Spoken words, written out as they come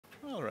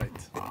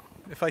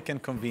if I can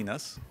convene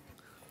us.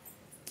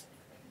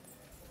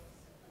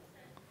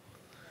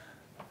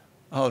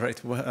 All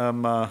right.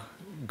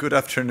 Good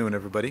afternoon,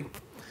 everybody.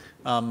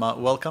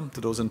 Welcome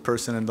to those in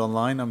person and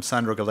online. I'm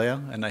Sandro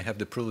Galea, and I have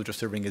the privilege of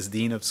serving as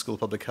Dean of School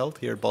of Public Health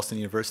here at Boston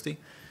University.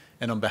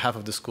 And on behalf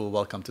of the school,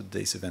 welcome to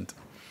today's event.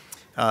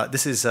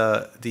 This is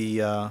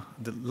the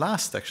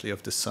last, actually,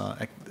 of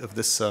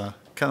this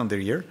calendar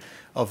year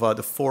of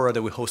the fora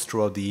that we host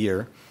throughout the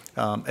year.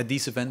 At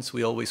these events,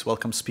 we always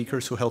welcome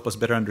speakers who help us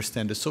better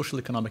understand the social,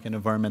 economic, and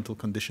environmental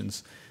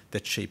conditions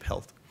that shape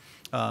health.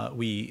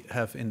 We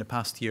have, in the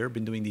past year,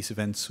 been doing these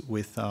events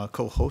with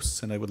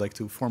co-hosts, and I would like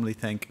to formally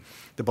thank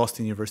the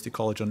Boston University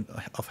College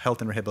of Health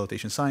and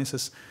Rehabilitation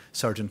Sciences,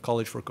 Sargent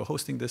College for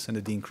co-hosting this, and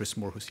the Dean Chris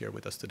Moore, who's here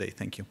with us today.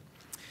 Thank you.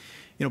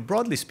 You know,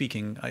 broadly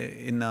speaking,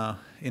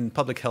 in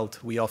public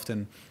health, we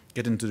often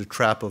get into the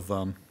trap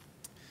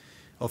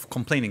of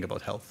complaining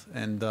about health,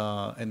 and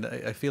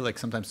I feel like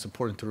sometimes it's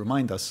important to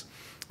remind us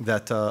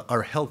that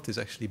our health is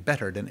actually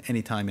better than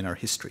any time in our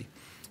history.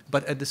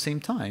 But at the same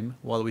time,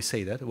 while we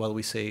say that, while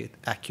we say it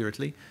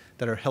accurately,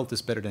 that our health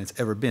is better than it's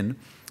ever been,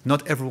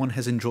 not everyone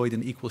has enjoyed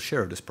an equal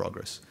share of this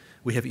progress.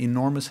 We have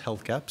enormous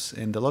health gaps,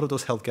 and a lot of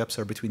those health gaps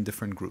are between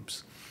different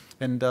groups.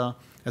 And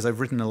as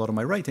I've written in a lot of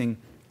my writing,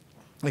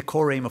 the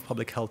core aim of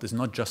public health is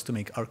not just to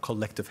make our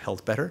collective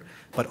health better,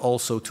 but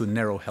also to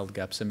narrow health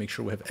gaps and make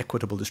sure we have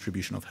equitable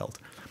distribution of health.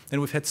 And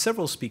we've had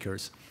several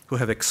speakers who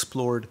have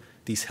explored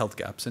these health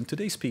gaps. And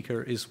today's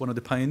speaker is one of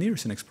the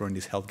pioneers in exploring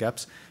these health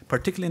gaps,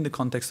 particularly in the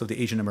context of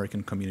the Asian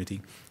American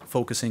community,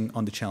 focusing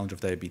on the challenge of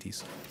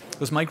diabetes. It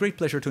was my great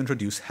pleasure to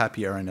introduce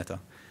Happy Araneta.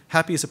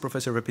 Happy is a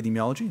professor of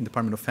epidemiology in the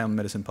Department of Family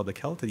Medicine and Public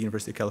Health at the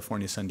University of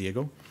California, San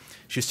Diego.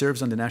 She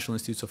serves on the National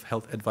Institutes of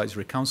Health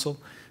Advisory Council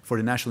for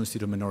the National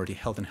Institute of Minority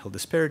Health and Health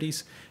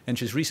Disparities, and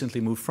she's recently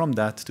moved from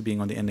that to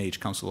being on the NIH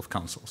Council of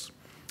Councils.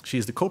 She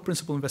is the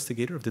co-principal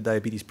investigator of the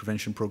Diabetes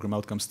Prevention Program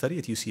Outcome Study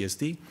at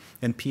UCSD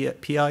and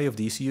PI of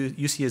the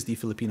UCSD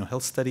Filipino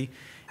Health Study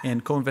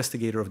and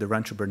co-investigator of the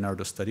Rancho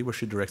Bernardo Study, where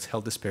she directs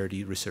health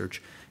disparity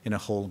research in a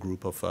whole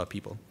group of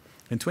people.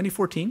 In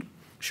 2014,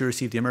 she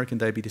received the American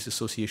Diabetes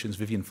Association's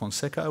Vivian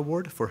Fonseca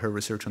Award for her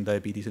research on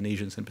diabetes in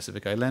Asians and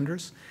Pacific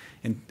Islanders.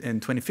 In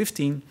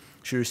 2015,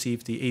 she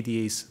received the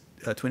ADA's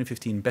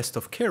 2015 Best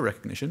of Care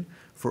recognition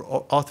for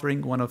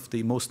authoring one of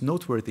the most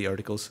noteworthy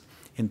articles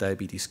in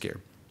diabetes care.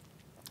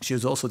 She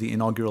was also the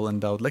inaugural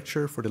endowed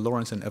lecturer for the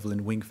Lawrence and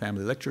Evelyn Wing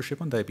Family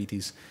Lectureship on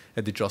Diabetes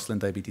at the Joslin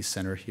Diabetes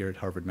Center here at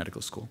Harvard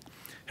Medical School.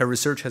 Her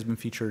research has been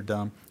featured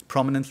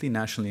prominently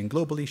nationally and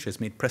globally. She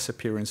has made press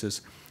appearances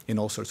in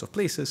all sorts of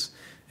places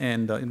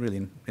and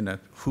really in a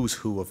who's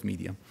who of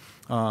media.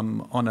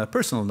 On a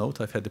personal note,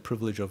 I've had the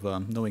privilege of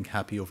knowing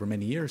Happy over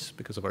many years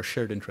because of our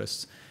shared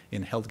interests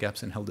in health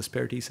gaps and health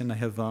disparities, and I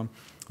have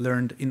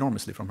learned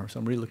enormously from her. So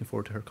I'm really looking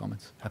forward to her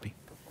comments. Happy.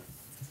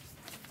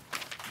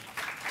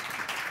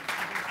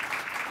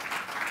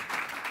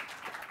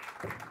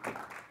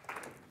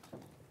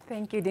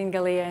 Thank you, Dean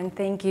Galea, and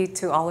thank you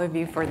to all of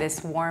you for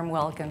this warm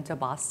welcome to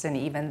Boston,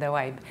 even though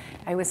I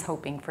was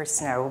hoping for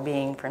snow,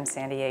 being from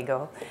San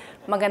Diego.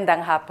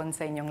 Magandang hapon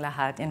sa inyong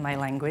lahat in my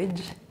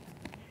language.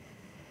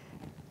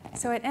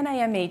 So at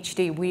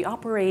NIMHD, we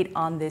operate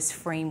on this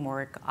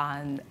framework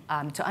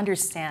to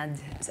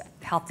understand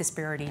health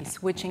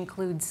disparities, which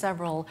include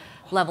several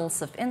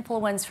levels of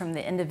influence from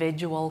the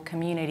individual,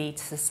 community,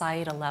 to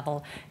societal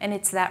level, and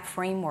it's that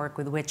framework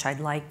with which I'd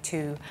like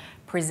to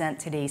present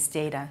today's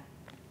data.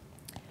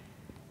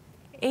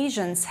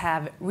 Asians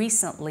have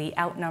recently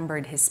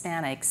outnumbered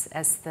Hispanics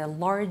as the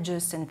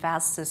largest and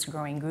fastest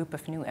growing group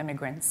of new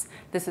immigrants.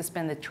 This has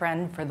been the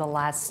trend for the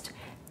last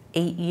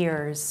 8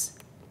 years.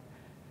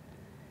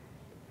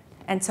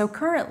 And so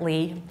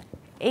currently,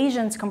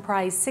 Asians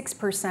comprise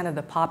 6% of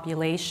the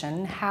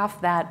population, half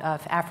that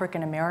of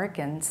African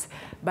Americans,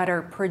 but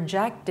are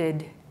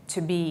projected to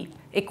be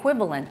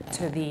equivalent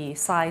to the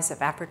size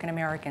of African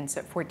Americans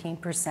at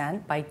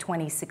 14% by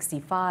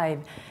 2065,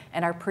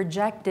 and are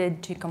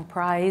projected to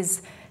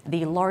comprise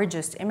the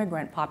largest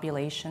immigrant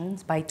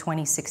populations by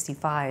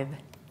 2065.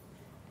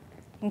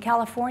 In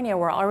California,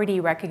 we're already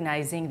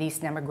recognizing these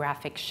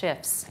demographic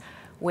shifts,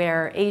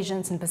 where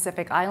Asians and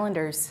Pacific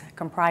Islanders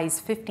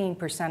comprise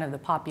 15% of the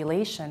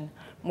population,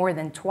 more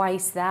than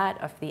twice that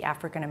of the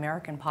African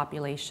American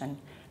population.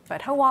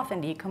 But how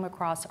often do you come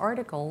across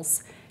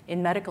articles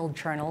in medical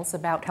journals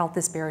about health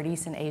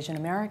disparities in Asian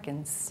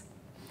Americans?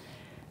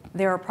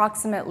 There are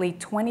approximately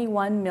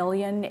 21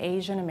 million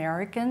Asian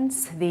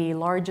Americans. The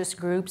largest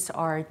groups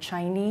are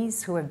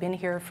Chinese, who have been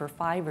here for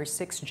 5 or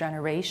 6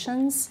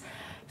 generations,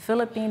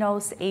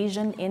 Filipinos,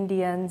 Asian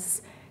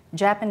Indians,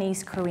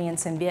 Japanese,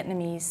 Koreans, and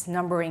Vietnamese,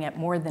 numbering at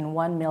more than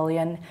 1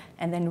 million.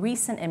 And then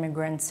recent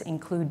immigrants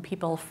include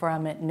people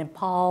from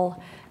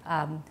Nepal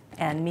and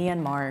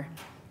Myanmar.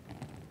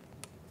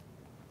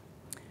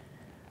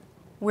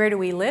 Where do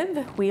we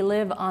live? We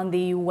live on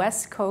the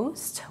West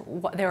Coast.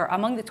 There are,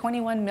 among the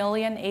 21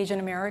 million Asian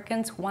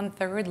Americans,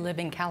 1/3 live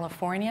in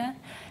California.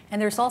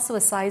 And there's also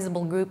a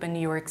sizable group in New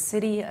York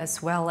City,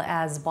 as well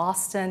as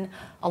Boston,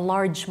 a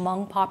large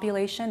Hmong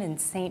population in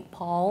St.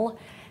 Paul,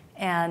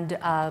 and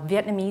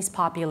Vietnamese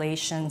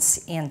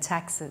populations in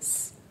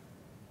Texas.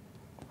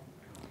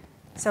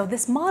 So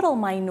this model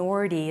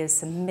minority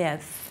is a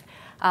myth.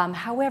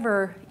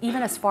 However,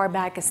 even as far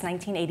back as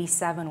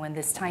 1987, when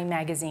this Time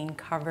magazine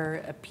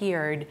cover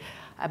appeared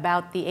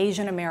about the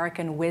Asian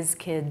American whiz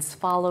kids,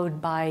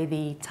 followed by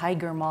the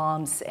tiger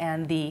moms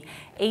and the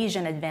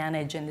Asian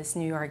advantage in this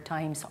New York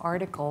Times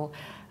article,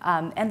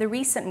 and the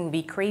recent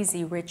movie,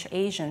 Crazy Rich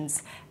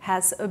Asians,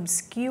 has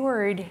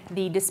obscured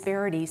the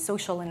disparities,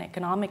 social and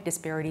economic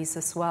disparities,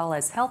 as well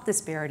as health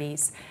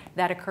disparities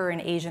that occur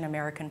in Asian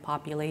American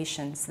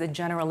populations. The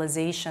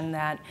generalization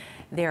that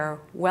they're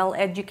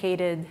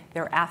well-educated,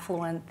 they're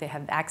affluent, they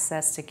have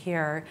access to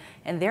care,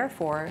 and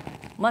therefore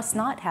must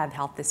not have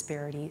health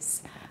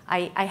disparities.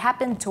 I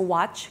happened to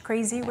watch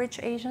Crazy Rich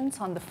Asians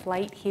on the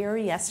flight here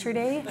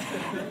yesterday,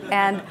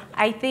 and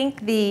I think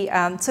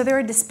so there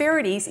are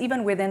disparities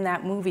even within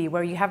that movie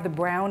where you have the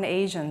brown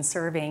Asians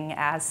serving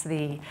as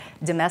the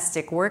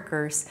domestic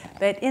workers,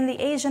 but in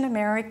the Asian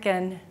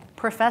American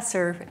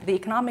professor, the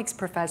economics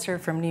professor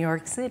from New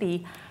York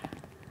City,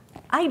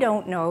 I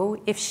don't know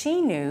if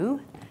she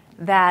knew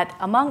that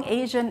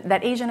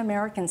Asian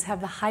Americans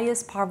have the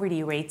highest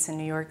poverty rates in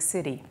New York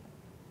City.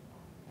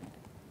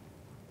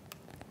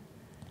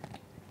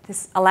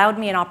 This allowed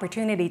me an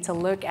opportunity to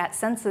look at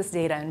census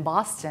data in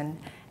Boston,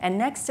 and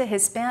next to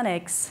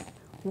Hispanics,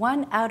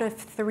 1 out of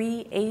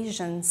 3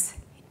 Asians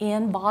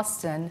in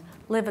Boston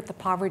live at the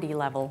poverty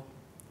level.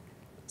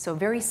 So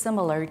very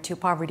similar to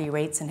poverty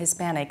rates in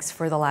Hispanics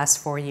for the last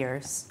 4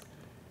 years.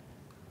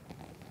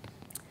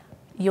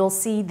 You'll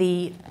see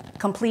the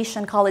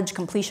college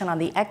completion on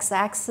the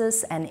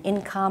x-axis and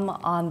income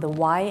on the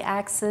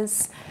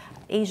y-axis.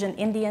 Asian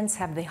Indians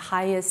have the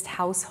highest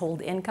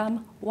household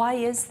income. Why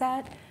is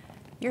that?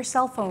 Your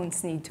cell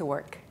phones need to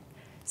work.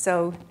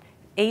 So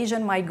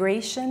Asian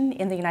migration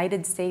in the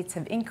United States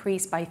have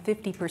increased by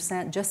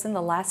 50% just in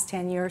the last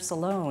 10 years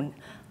alone.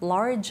 A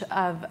large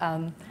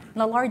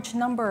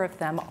number of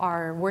them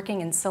are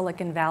working in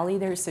Silicon Valley.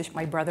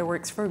 My brother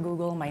works for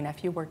Google, my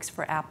nephew works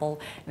for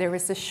Apple. There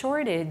is a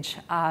shortage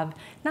of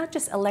not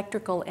just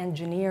electrical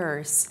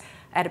engineers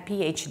at a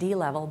PhD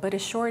level, but a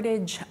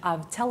shortage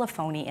of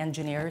telephony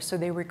engineers, so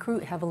they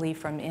recruit heavily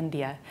from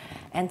India.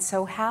 And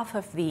so half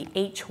of the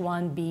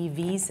H-1B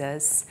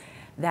visas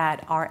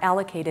that are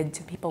allocated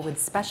to people with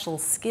special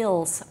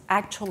skills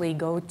actually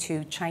go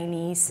to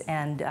Chinese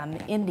and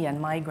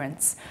Indian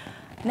migrants.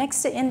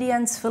 Next to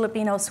Indians,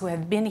 Filipinos who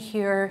have been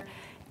here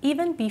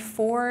even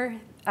before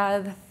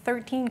the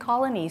 13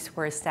 colonies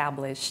were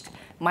established,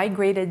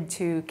 migrated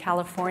to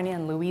California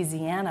and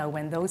Louisiana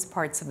when those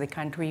parts of the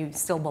country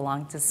still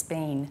belonged to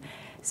Spain.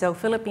 So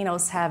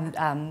Filipinos have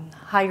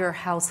higher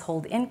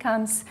household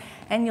incomes,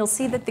 and you'll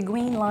see that the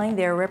green line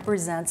there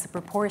represents the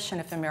proportion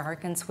of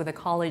Americans with a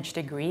college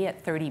degree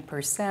at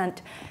 30%,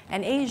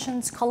 and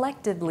Asians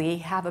collectively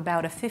have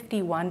about a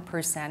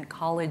 51%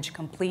 college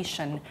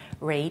completion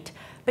rate.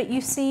 But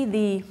you see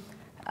the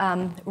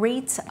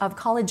rates of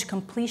college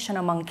completion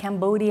among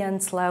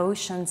Cambodians,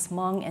 Laotians,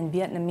 Hmong, and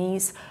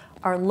Vietnamese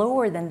are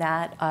lower than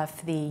that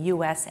of the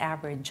US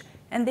average.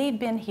 And they've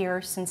been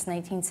here since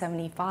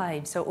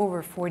 1975, so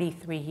over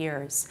 43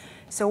 years.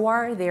 So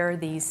are there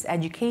these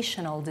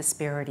educational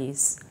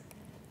disparities?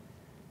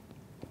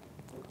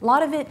 A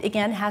lot of it,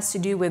 again, has to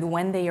do with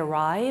when they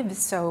arrive.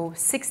 So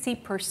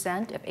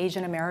 60% of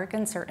Asian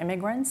Americans are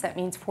immigrants. That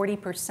means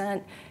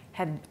 40%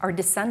 are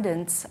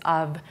descendants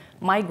of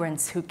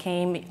migrants who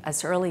came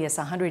as early as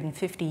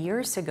 150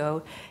 years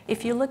ago.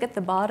 If you look at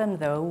the bottom,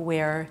 though,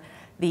 where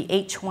the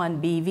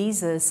H-1B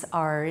visas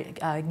are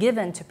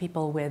given to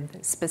people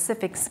with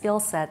specific skill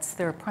sets,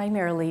 they're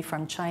primarily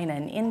from China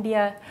and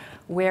India,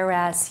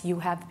 whereas you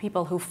have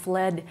people who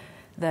fled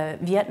the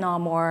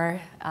Vietnam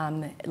War,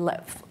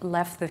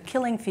 left the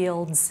killing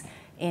fields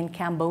in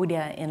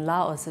Cambodia, in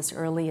Laos as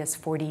early as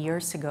 40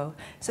 years ago.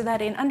 So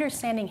that in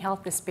understanding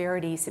health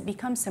disparities, it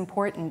becomes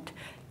important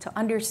to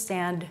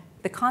understand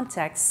the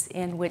context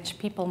in which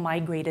people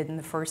migrated in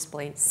the first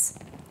place.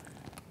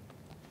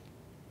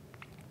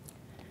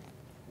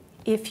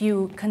 If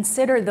you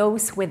consider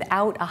those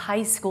without a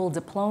high school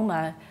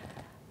diploma,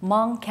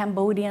 Hmong,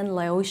 Cambodian,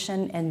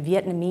 Laotian, and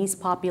Vietnamese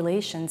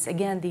populations,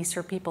 again, these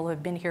are people who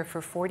have been here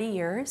for 40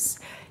 years,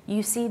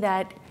 you see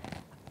that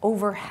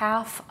over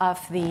half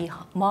of the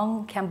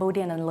Hmong,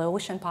 Cambodian, and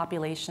Laotian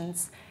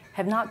populations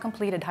have not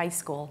completed high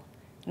school.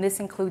 And this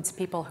includes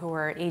people who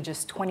are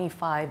ages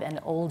 25 and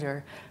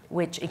older,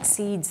 which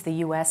exceeds the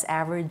US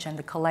average and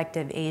the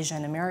collective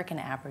Asian American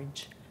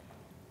average.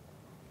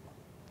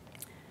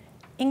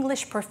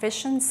 English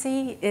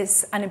proficiency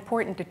is an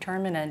important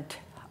determinant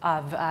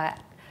of,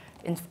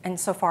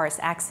 insofar as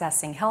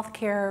accessing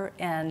healthcare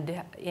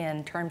and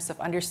in terms of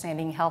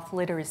understanding health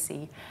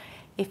literacy.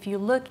 If you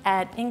look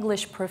at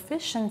English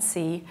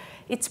proficiency,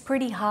 it's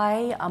pretty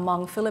high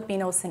among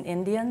Filipinos and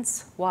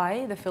Indians.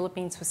 Why? The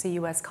Philippines was a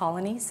US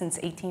colony since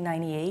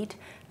 1898.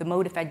 The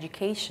mode of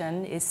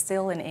education is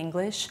still in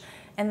English,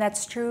 and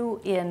that's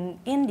true in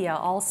India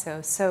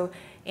also. So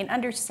in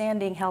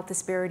understanding health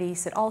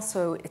disparities,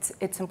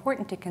 it's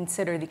important to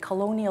consider the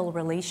colonial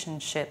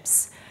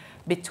relationships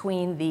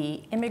between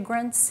the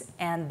immigrants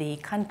and the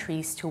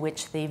countries to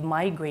which they've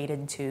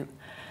migrated to.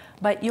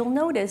 But you'll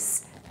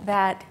notice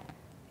that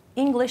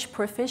English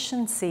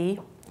proficiency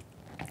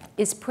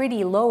is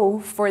pretty low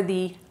for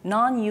the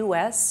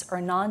non-US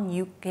or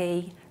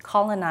non-UK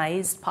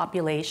colonized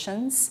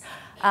populations,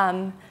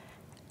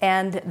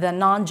 and the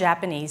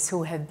non-Japanese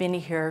who have been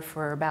here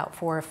for about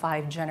 4 or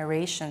 5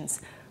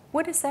 generations.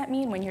 What does that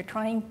mean when you're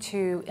trying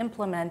to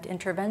implement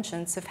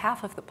interventions if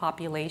half of the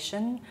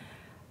population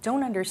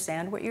don't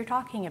understand what you're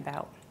talking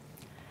about?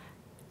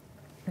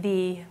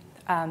 The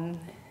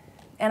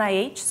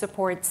NIH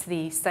supports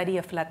the study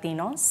of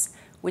Latinos,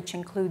 which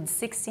includes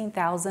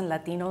 16,000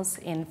 Latinos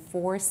in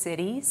 4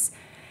 cities.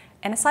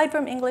 And aside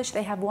from English,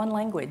 they have one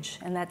language,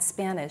 and that's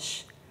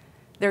Spanish.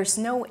 There's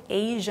no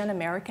Asian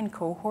American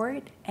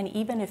cohort, and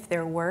even if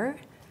there were,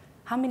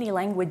 how many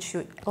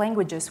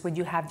languages would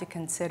you have to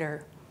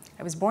consider?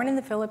 I was born in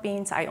the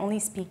Philippines. I only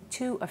speak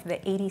 2 of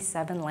the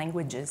 87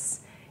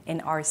 languages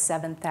in our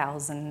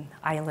 7,000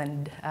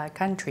 island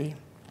country.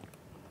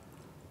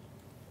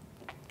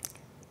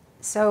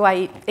 So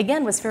I,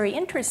 again, was very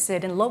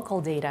interested in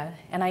local data,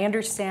 and I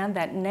understand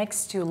that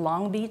next to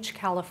Long Beach,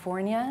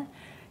 California,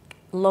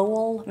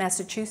 Lowell,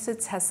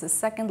 Massachusetts has the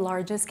 2nd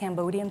largest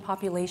Cambodian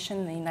population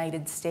in the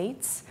United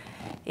States.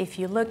 If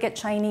you look at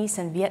Chinese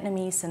and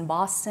Vietnamese in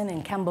Boston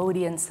and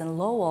Cambodians in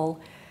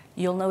Lowell,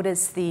 you'll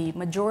notice the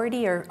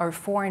majority are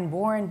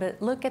foreign-born,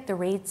 but look at the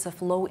rates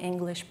of low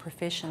English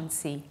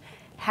proficiency.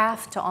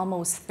 Half to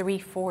almost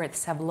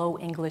 3/4 have low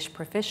English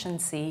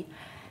proficiency,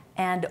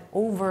 and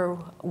over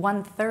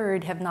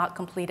 1/3 have not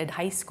completed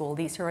high school.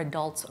 These are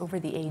adults over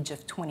the age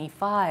of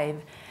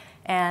 25.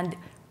 And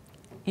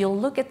you'll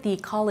look at the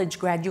college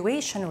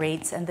graduation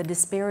rates and the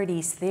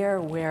disparities there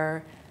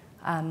where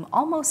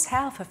almost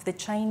half of the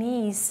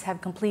Chinese have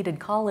completed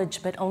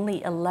college, but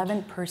only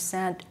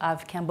 11%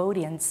 of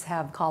Cambodians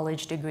have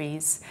college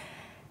degrees,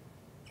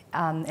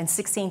 and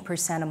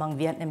 16% among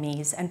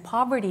Vietnamese. And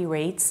poverty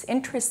rates,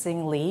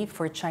 interestingly,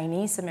 for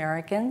Chinese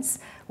Americans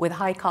with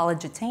high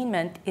college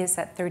attainment is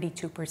at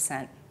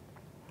 32%.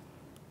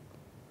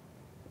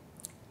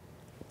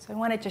 So I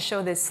wanted to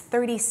show this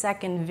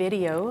 30-second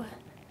video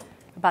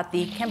about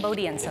the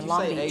Cambodians in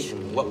Long Beach.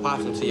 Asian, what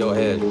pops into your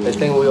head? They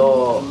think we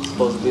all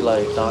supposed to be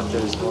like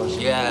doctors.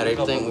 Yeah, they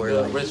think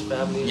we're rich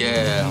families.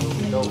 Yeah,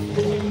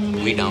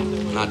 we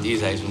don't. Not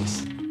these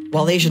Asians.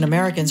 While Asian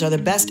Americans are the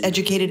best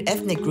educated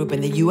ethnic group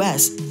in the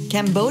U.S.,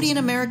 Cambodian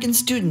American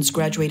students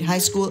graduate high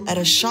school at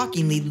a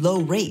shockingly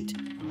low rate.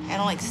 I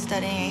don't like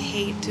studying. I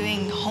hate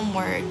doing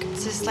homework.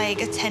 It's just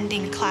like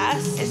attending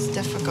class. It's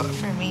difficult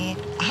for me.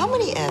 How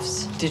many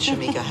Fs did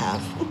Shamika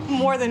have?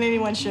 More than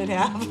anyone should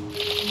have.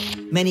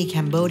 Many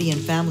Cambodian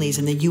families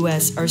in the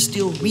U.S. are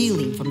still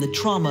reeling from the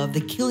trauma of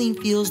the killing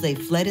fields they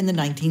fled in the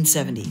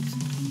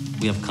 1970s.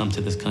 We have come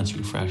to this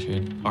country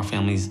fractured. Our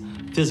families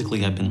physically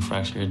have been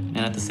fractured. And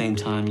at the same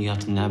time, you have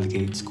to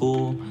navigate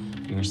school,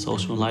 your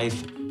social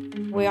life.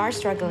 We are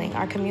struggling.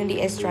 Our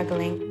community is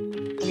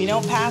struggling. If you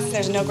don't pass,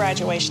 there's no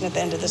graduation at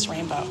the end of this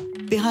rainbow.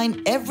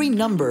 Behind every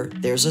number,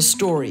 there's a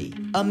story.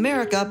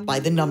 America by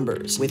the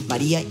Numbers with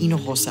Maria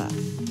Hinojosa.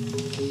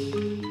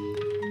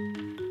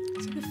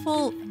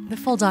 The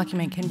full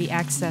document can be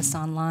accessed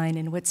online,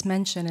 and what's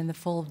mentioned in the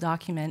full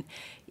document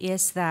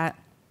is that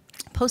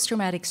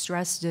post-traumatic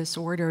stress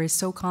disorder is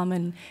so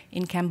common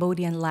in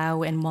Cambodian,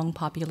 Lao, and Hmong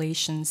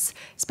populations,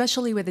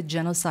 especially with the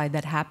genocide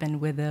that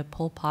happened with the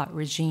Pol Pot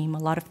regime. A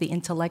lot of the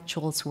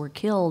intellectuals were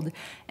killed,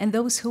 and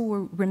those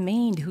who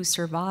remained, who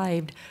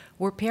survived,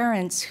 were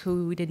parents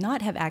who did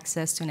not have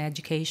access to an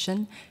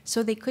education,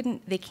 so they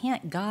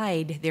can't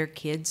guide their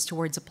kids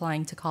towards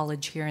applying to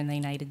college here in the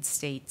United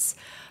States.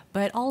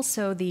 But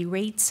also the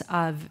rates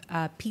of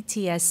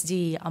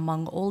PTSD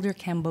among older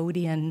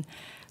Cambodian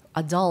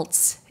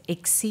adults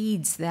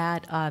exceeds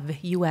that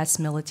of U.S.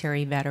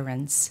 military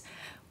veterans.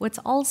 What's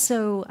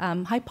also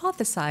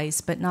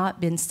hypothesized but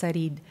not been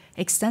studied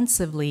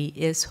extensively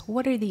is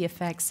what are the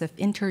effects of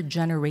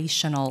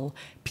intergenerational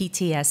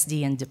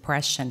PTSD and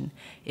depression.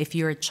 If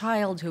you're a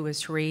child who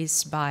was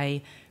raised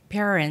by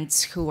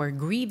parents who are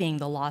grieving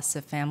the loss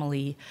of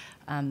family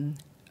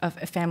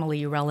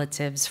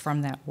relatives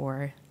from that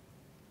war.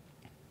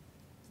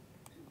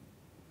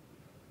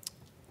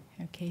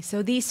 Okay, so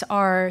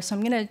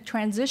I'm going to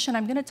transition.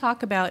 I'm going to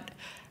talk about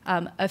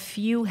a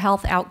few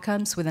health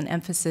outcomes with an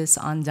emphasis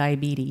on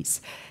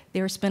diabetes.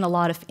 There's been a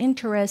lot of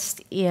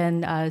interest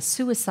in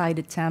suicide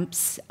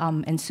attempts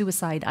and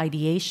suicide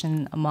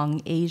ideation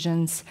among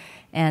Asians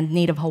and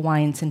Native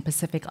Hawaiians and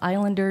Pacific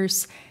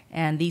Islanders,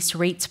 and these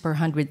rates per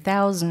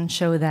 100,000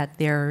 show that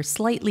they're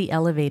slightly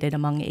elevated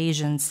among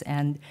Asians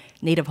and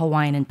Native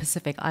Hawaiian and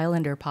Pacific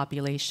Islander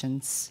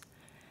populations.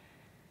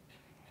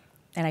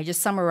 And I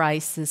just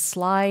summarized this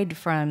slide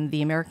from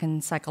the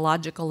American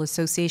Psychological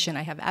Association.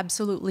 I have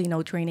absolutely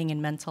no training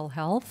in mental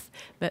health,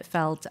 but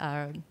felt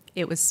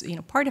it was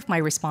part of my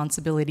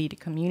responsibility to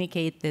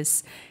communicate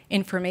this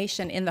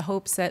information in the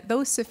hopes that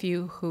those of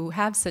you who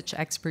have such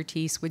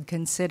expertise would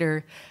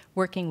consider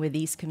working with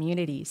these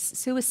communities.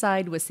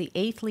 Suicide was the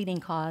 8th leading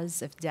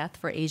cause of death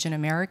for Asian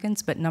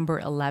Americans, but number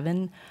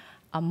 11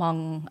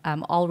 among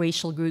all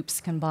racial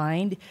groups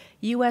combined.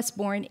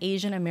 US-born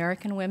Asian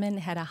American women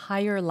had a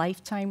higher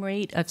lifetime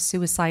rate of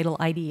suicidal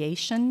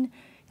ideation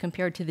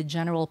compared to the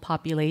general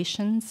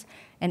populations,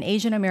 and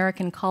Asian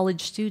American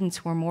college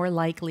students were more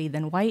likely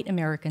than white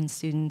American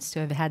students to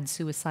have had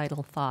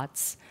suicidal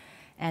thoughts.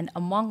 And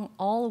among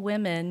all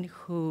women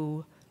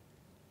who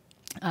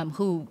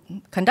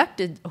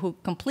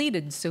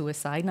completed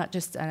suicide, not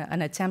just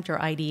an attempt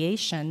or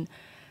ideation,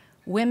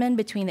 women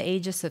between the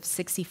ages of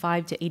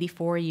 65 to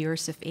 84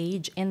 years of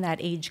age, in that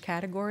age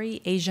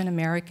category, Asian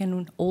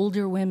American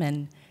older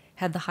women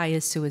had the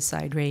highest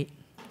suicide rate.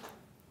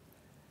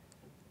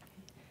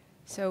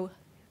 So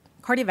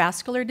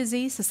cardiovascular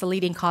disease is the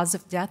leading cause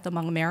of death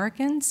among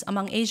Americans.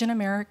 Among Asian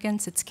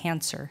Americans, it's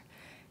cancer.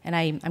 And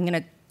I'm going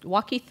to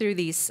walk you through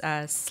these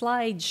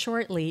slides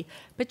shortly,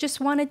 but just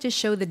wanted to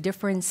show the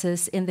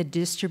differences in the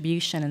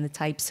distribution and the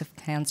types of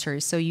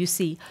cancers. So you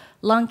see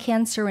lung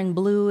cancer in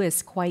blue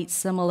is quite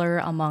similar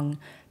among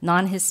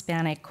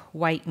non-Hispanic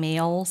white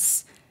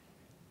males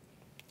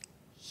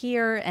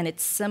here, and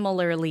it's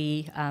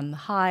similarly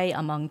high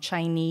among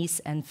Chinese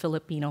and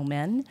Filipino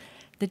men.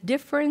 The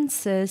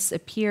differences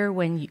appear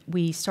when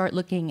we start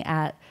looking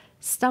at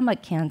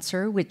stomach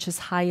cancer, which is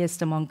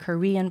highest among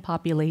Korean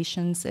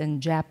populations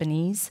and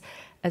Japanese,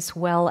 as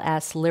well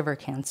as liver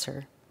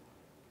cancer.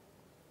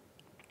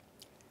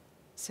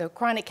 So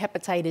chronic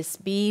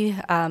hepatitis B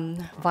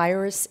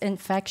virus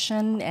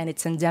infection, and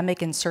it's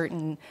endemic in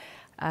certain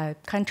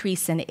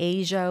countries in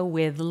Asia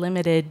with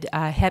limited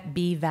Hep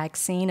B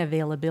vaccine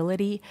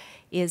availability,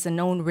 is a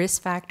known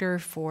risk factor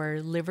for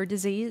liver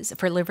disease,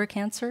 for liver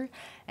cancer.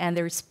 And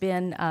there's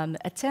been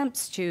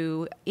attempts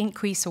to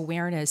increase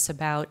awareness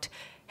about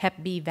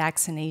Hep B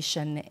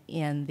vaccination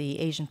in the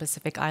Asian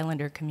Pacific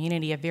Islander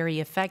community. A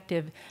very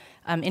effective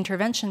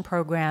intervention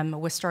program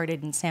was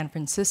started in San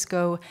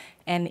Francisco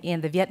and in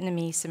the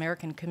Vietnamese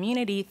American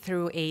community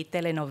through a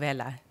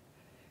telenovela.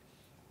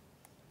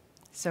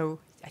 So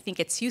I think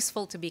it's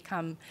useful to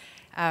become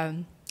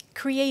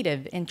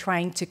creative in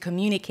trying to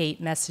communicate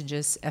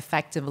messages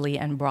effectively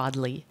and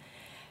broadly.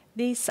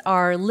 These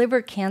are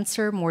liver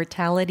cancer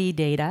mortality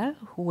data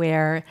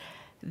where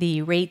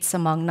the rates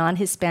among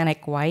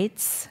non-Hispanic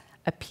whites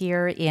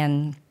appear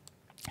in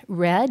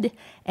red,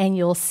 and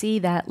you'll see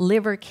that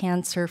liver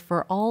cancer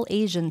for all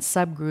Asian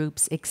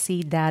subgroups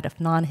exceed that of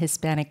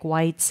non-Hispanic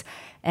whites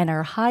and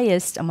are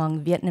highest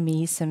among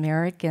Vietnamese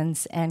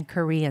Americans and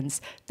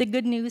Koreans. The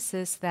good news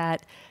is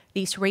that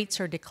these rates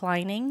are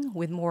declining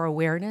with more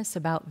awareness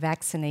about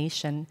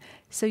vaccination.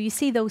 So you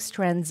see those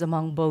trends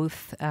among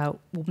both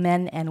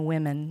men and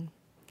women.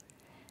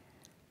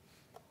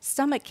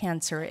 Stomach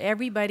cancer,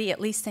 everybody, at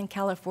least in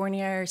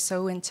California, are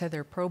so into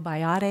their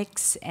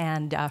probiotics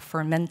and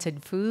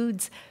fermented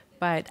foods,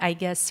 but I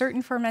guess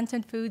certain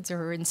fermented foods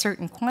or in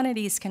certain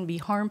quantities can be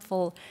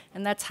harmful,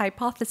 and that's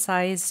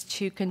hypothesized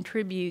to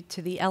contribute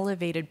to the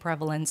elevated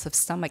prevalence of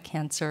stomach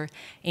cancer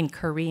in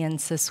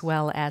Koreans as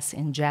well as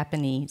in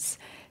Japanese.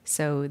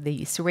 So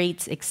these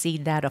rates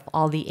exceed that of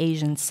all the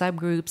Asian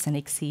subgroups and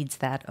exceeds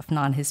that of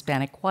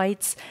non-Hispanic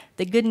whites.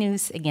 The good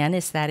news, again,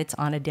 is that it's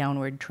on a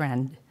downward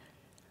trend.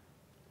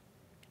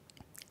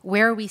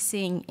 Where are we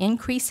seeing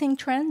increasing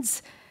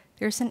trends?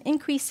 There's an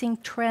increasing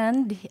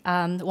trend,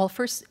 well,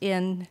 first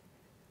in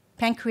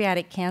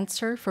pancreatic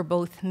cancer for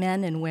both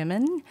men and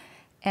women.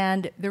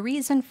 And the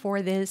reason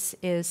for this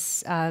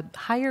is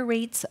higher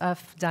rates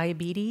of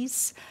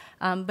diabetes,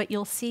 but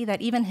you'll see that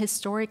even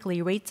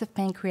historically, rates of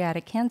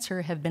pancreatic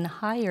cancer have been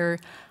higher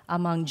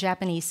among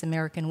Japanese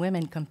American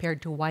women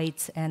compared to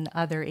whites and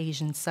other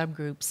Asian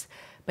subgroups.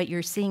 But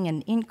you're seeing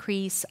an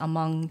increase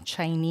among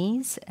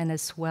Chinese and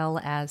as well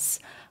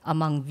as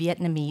among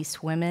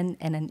Vietnamese women,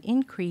 and an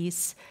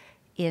increase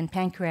in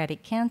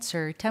pancreatic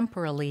cancer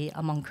temporarily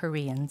among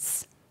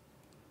Koreans.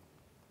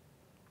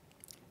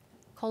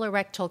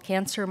 Colorectal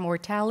cancer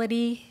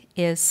mortality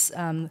is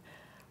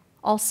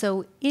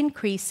also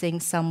increasing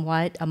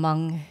somewhat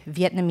among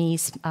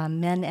Vietnamese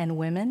men and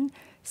women.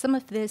 Some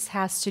of this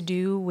has to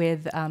do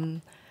with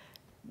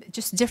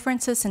just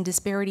differences and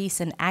disparities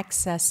in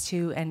access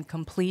to and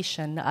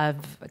completion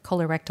of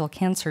colorectal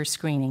cancer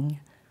screening.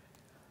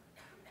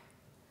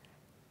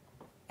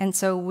 And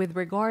so with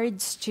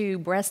regards to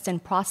breast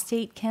and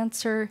prostate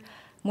cancer,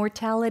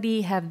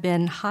 mortality have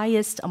been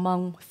highest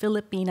among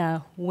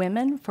Filipina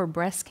women for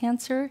breast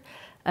cancer,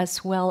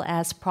 as well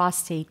as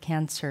prostate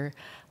cancer.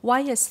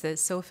 Why is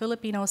this? So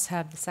Filipinos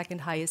have the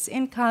second highest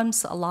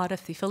incomes. A lot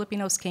of the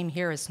Filipinos came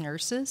here as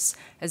nurses,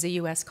 as a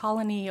US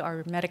colony.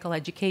 Our medical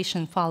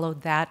education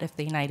followed that of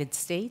the United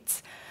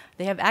States.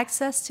 They have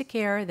access to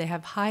care. They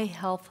have high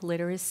health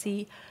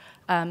literacy.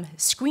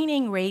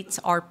 Screening rates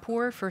are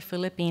poor for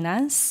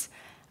Filipinas,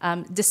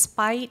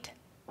 despite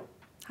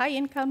high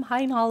income,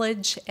 high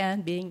knowledge,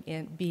 and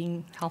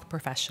being health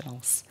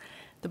professionals.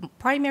 The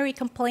primary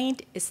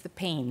complaint is the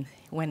pain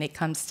when it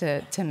comes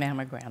to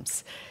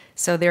mammograms.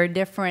 So there are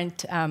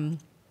different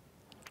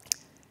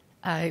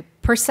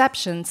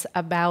perceptions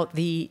about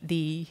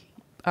the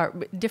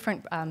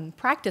different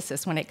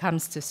practices when it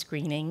comes to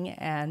screening,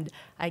 and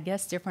I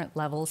guess different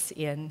levels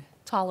in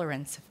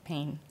tolerance of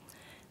pain.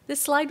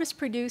 This slide was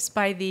produced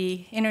by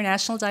the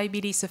International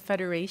Diabetes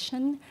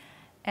Federation,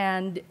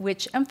 and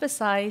which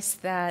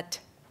emphasized that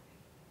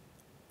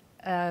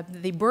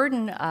the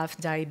burden of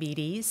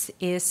diabetes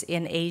is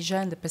in Asia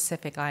and the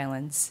Pacific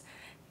Islands.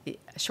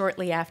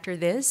 Shortly after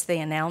this, they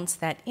announced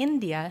that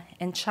India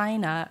and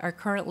China are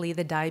currently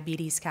the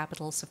diabetes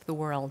capitals of the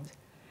world.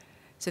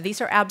 So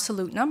these are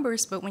absolute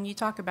numbers, but when you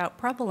talk about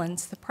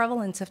prevalence, the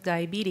prevalence of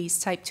diabetes,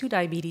 type 2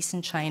 diabetes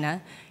in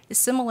China, is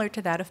similar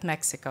to that of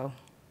Mexico.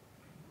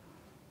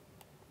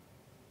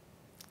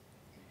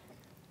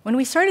 When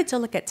we started to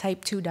look at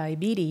type 2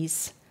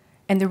 diabetes,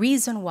 and the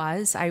reason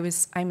was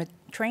I'm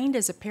trained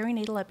as a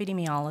perinatal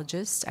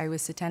epidemiologist. I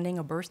was attending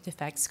a birth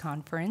defects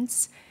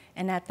conference,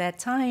 and at that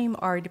time,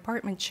 our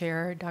department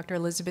chair, Dr.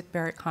 Elizabeth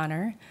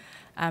Barrett-Connor,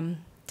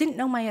 didn't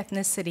know my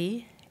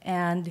ethnicity,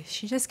 and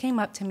she just came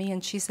up to me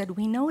and she said,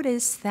 "We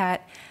noticed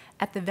that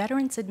at the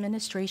Veterans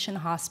Administration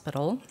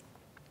Hospital,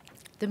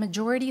 the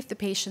majority of the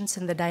patients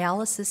in the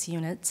dialysis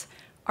units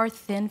are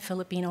thin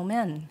Filipino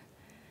men.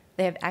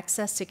 They have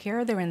access to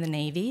care, they're in the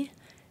Navy,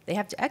 they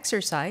have to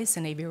exercise,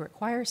 the Navy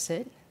requires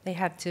it, they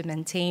have to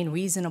maintain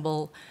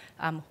reasonable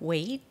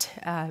weight,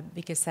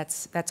 because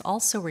that's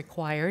also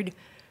required.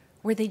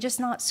 Were they just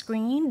not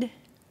screened,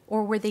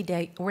 or were they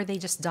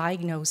just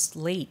diagnosed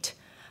late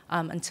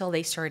until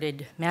they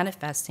started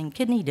manifesting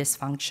kidney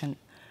dysfunction?"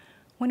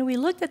 When we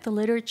looked at the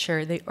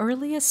literature, the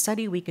earliest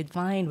study we could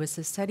find was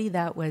a study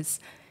that was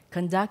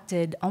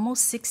conducted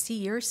almost 60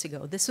 years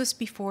ago. This was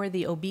before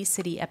the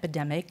obesity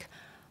epidemic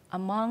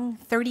among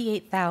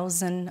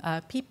 38,000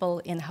 people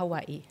in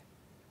Hawaii.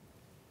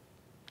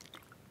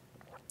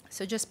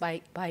 So just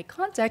by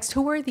context,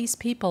 who were these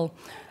people?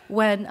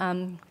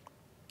 When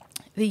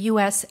the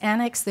U.S.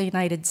 annexed the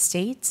United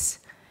States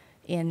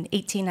in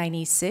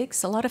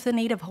 1896, a lot of the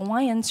Native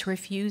Hawaiians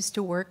refused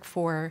to work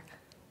for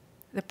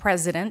the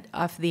president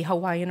of the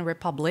Hawaiian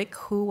Republic,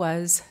 who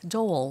was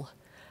Dole,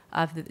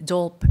 of the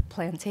Dole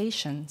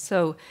plantation.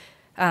 So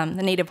the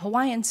Native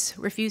Hawaiians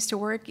refused to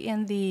work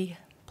in the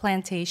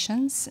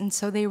plantations, and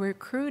so they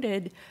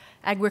recruited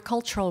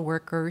agricultural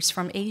workers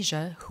from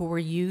Asia who were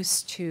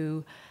used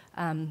to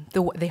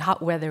the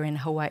hot weather in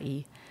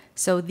Hawaii.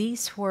 So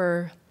these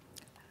were,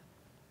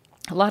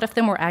 a lot of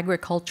them were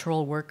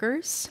agricultural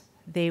workers.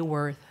 They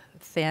were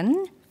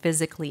thin,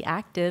 physically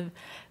active,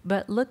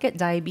 but look at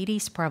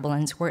diabetes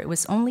prevalence, where it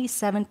was only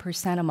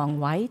 7% among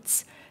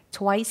whites,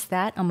 twice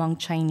that among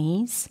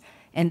Chinese,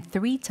 and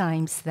 3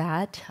 times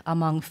that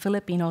among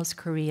Filipinos,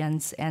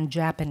 Koreans, and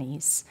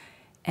Japanese.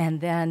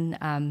 And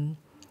then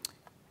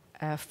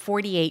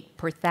 48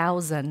 per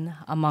thousand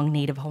among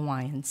Native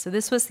Hawaiians. So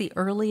this was the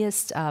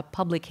earliest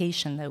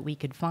publication that we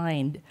could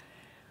find.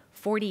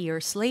 40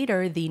 years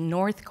later, the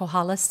North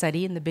Kohala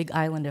study in the Big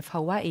Island of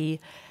Hawaii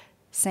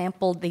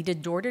they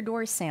did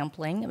door-to-door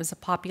sampling. It was a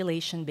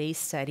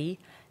population-based study.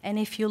 And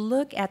if you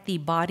look at the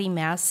body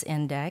mass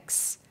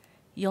index,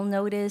 you'll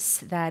notice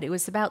that it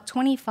was about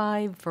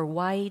 25 for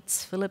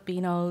whites,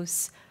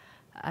 Filipinos,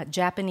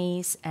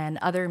 Japanese, and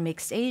other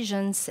mixed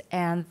Asians,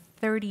 and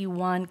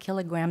 31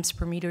 kilograms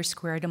per meter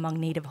squared among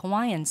Native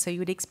Hawaiians. So you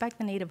would expect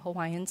the Native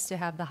Hawaiians to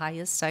have the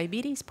highest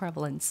diabetes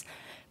prevalence.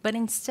 But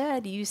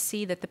instead, you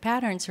see that the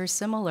patterns are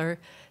similar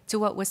to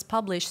what was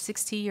published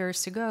 60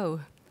 years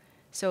ago.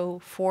 So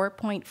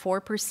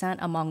 4.4%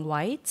 among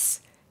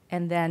whites,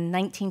 and then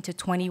 19 to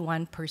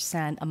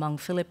 21% among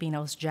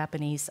Filipinos,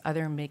 Japanese,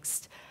 other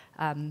mixed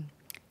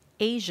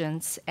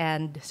Asians,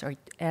 and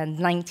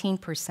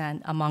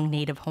 19% among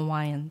Native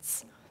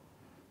Hawaiians.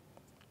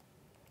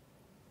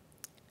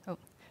 Oh,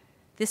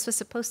 this was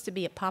supposed to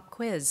be a pop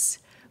quiz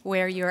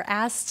where you're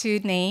asked to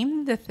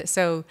name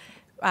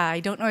I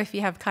don't know if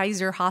you have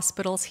Kaiser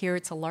hospitals here.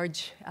 It's a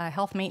large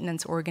health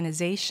maintenance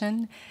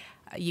organization.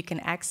 You can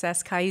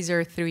access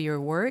Kaiser through your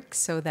work,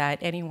 so that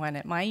anyone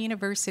at my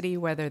university,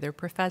 whether they're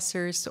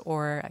professors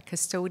or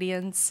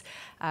custodians,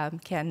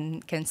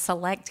 can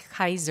select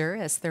Kaiser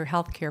as their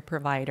healthcare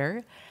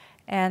provider.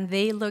 And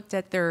they looked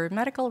at their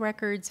medical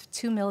records of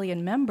 2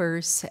 million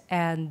members,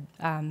 and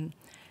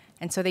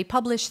so they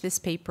published this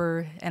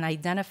paper and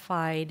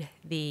identified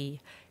the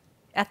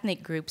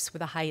ethnic groups with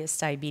the highest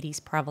diabetes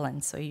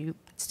prevalence. So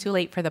it's too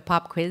late for the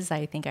pop quiz.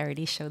 I think I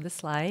already showed the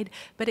slide.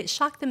 But it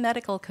shocked the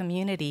medical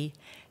community.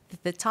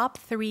 The top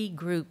 3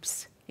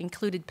 groups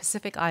included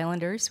Pacific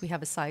Islanders. We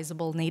have a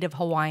sizable Native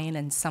Hawaiian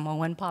and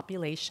Samoan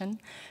population.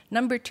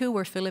 Number 2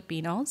 were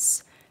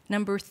Filipinos.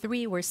 Number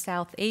 3 were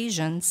South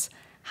Asians,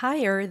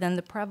 higher than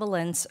the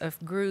prevalence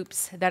of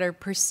groups that are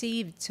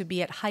perceived to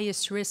be at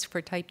highest risk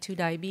for type 2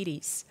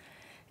 diabetes.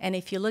 And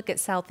if you look at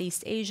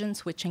Southeast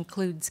Asians, which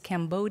includes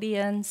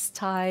Cambodians,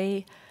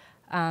 Thai,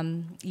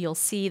 you'll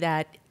see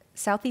that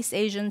Southeast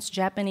Asians,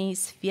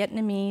 Japanese,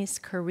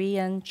 Vietnamese,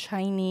 Korean,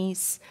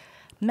 Chinese,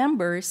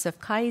 members of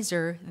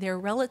Kaiser, their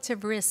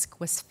relative risk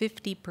was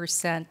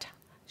 50%,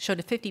 showed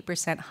a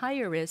 50%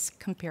 higher risk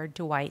compared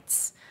to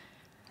whites.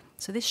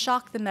 So this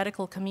shocked the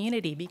medical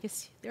community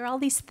because there are all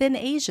these thin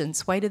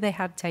Asians. Why do they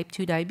have type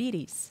 2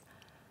 diabetes?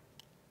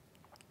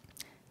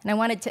 And I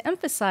wanted to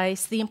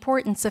emphasize the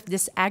importance of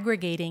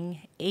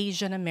disaggregating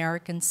Asian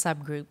American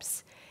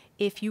subgroups.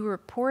 If you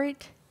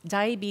report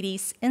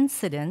diabetes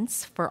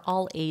incidence for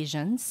all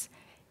Asians,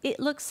 it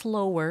looks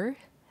lower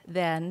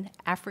than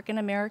African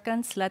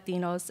Americans,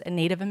 Latinos, and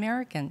Native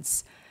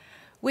Americans,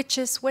 which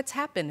is what's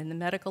happened in the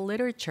medical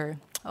literature.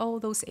 Oh,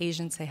 those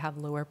Asians, they have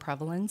lower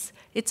prevalence.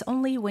 It's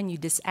only when you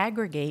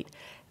disaggregate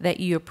that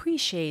you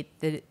appreciate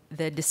the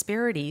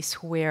disparities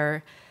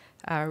where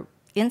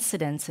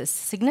incidence is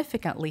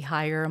significantly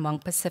higher among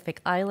Pacific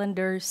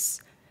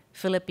Islanders,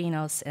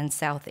 Filipinos, and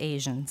South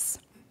Asians.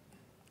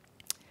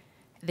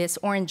 This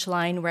orange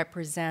line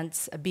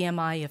represents a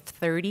BMI of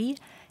 30,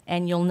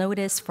 and you'll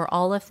notice for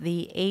all of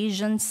the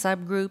Asian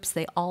subgroups,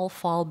 they all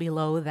fall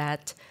below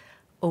that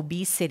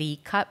obesity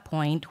cut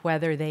point,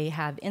 whether they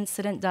have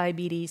incident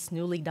diabetes,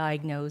 newly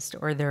diagnosed,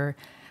 or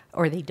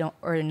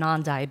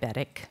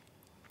non-diabetic.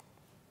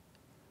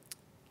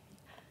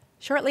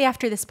 Shortly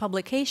after this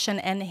publication,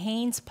 N.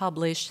 Haynes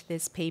published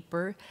this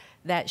paper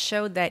that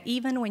showed that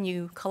even when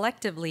you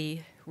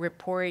collectively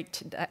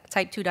report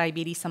type 2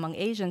 diabetes among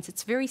Asians,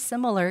 it's very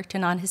similar to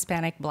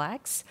non-Hispanic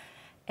blacks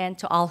and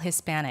to all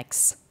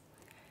Hispanics.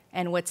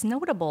 And what's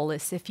notable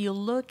is if you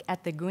look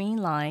at the green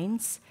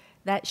lines,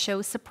 that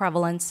shows the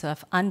prevalence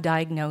of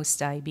undiagnosed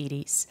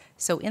diabetes.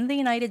 So in the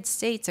United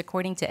States,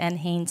 according to N.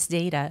 Haynes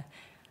data,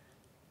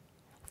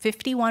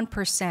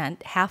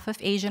 51%, half of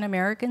Asian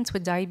Americans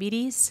with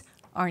diabetes,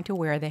 aren't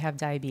aware they have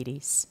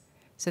diabetes.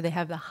 So they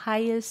have the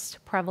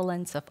highest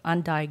prevalence of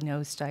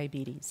undiagnosed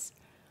diabetes.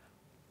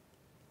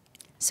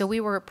 So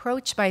we were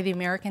approached by the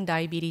American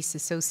Diabetes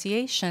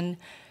Association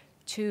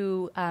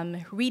to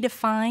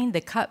redefine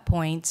the cut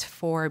points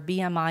for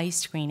BMI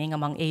screening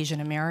among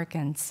Asian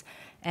Americans.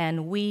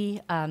 And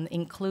we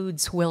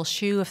includes Will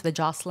Hsu of the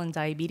Joslin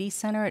Diabetes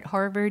Center at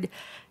Harvard,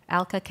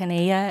 Alka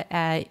Kanea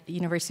at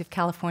University of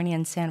California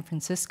in San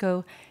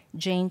Francisco,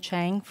 Jane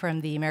Chang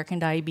from the American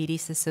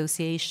Diabetes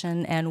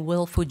Association, and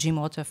Will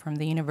Fujimoto from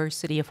the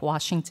University of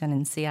Washington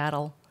in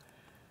Seattle.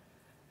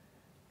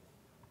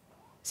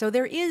 So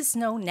there is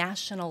no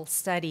national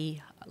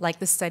study like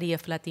the study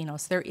of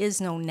Latinos. There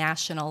is no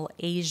national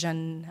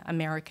Asian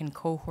American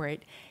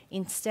cohort.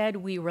 Instead,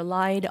 we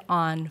relied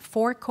on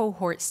 4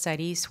 cohort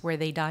studies where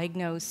they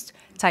diagnosed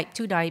type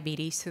 2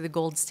 diabetes through the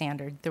gold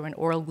standard, through an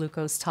oral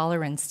glucose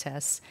tolerance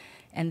test.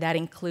 And that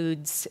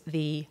includes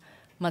the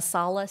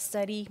Masala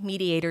study,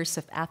 Mediators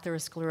of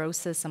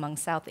Atherosclerosis Among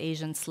South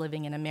Asians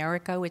Living in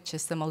America, which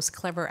is the most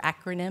clever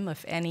acronym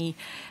of any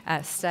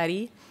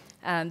study.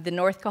 The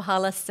North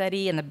Kohala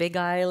study in the Big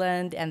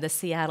Island, and the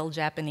Seattle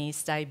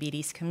Japanese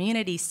Diabetes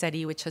Community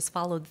Study, which has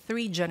followed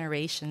 3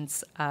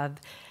 generations of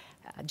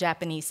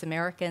Japanese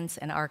Americans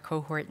and our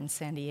cohort in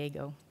San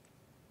Diego.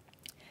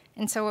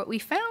 And so what we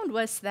found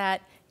was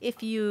that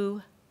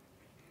the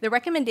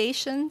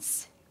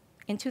recommendations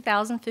in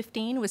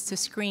 2015 was to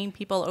screen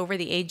people over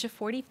the age of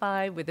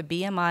 45 with a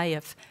BMI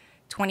of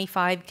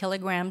 25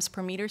 kilograms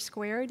per meter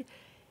squared.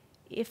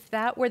 If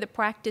that were the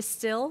practice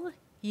still,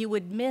 you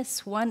would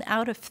miss 1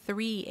 out of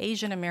 3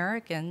 Asian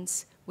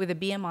Americans with a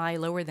BMI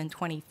lower than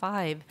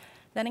 25.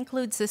 That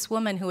includes this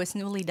woman who was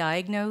newly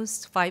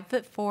diagnosed,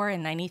 5'4"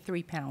 and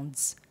 93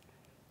 pounds.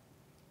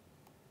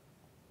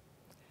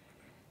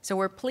 So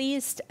we're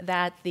pleased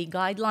that the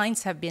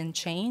guidelines have been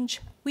changed.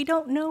 We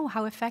don't know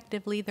how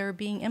effectively they're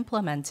being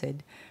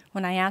implemented.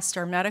 When I asked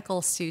our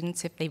medical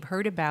students if they've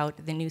heard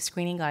about the new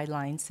screening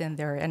guidelines in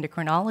their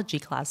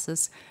endocrinology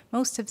classes,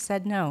 most have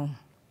said no.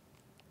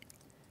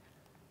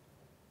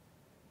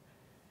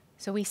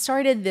 So we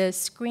started the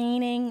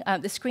Screen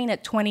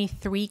at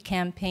 23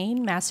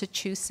 campaign.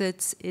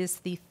 Massachusetts is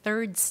the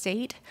 3rd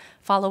state,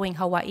 following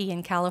Hawaii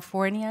and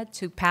California,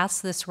 to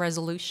pass this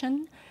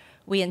resolution.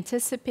 We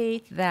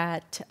anticipate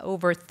that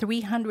over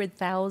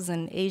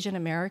 300,000 Asian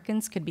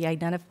Americans could be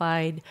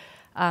identified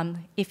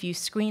if you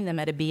screen them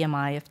at a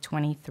BMI of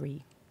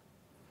 23.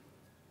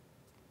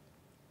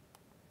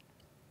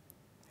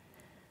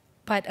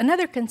 But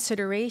another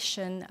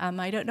consideration,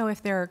 I don't know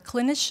if there are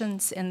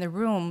clinicians in the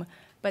room,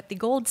 but the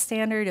gold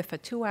standard of a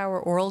 2-hour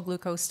oral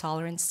glucose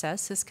tolerance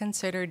test is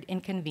considered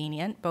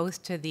inconvenient,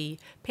 both to the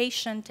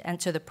patient and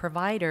to the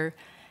provider.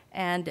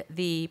 And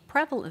the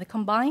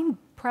combined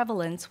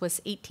prevalence was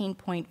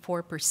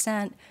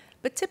 18.4%.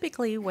 But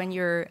typically, when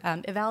you're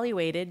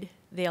evaluated,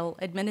 they'll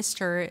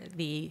administer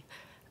the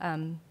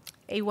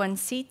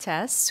A1C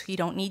test. You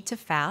don't need to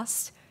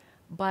fast.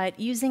 But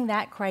using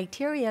that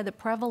criteria, the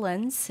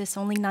prevalence is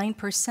only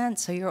 9%,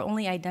 so you're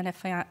only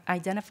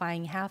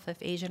identifying half of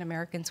Asian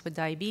Americans with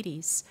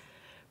diabetes.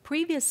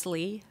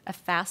 Previously, a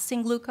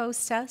fasting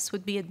glucose test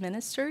would be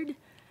administered,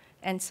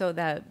 and so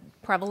the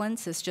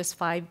prevalence is just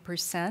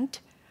 5%.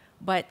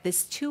 But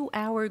this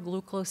 2-hour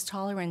glucose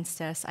tolerance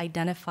test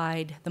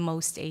identified the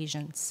most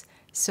Asians.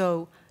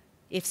 So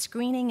If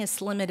screening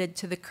is limited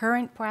to the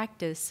current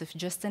practice of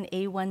just an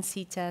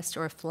A1C test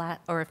or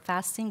a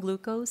fasting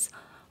glucose,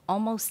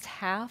 almost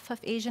half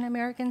of Asian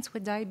Americans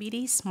with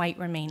diabetes might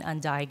remain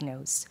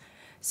undiagnosed.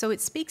 So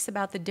it speaks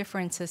about the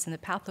differences in the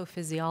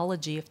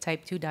pathophysiology of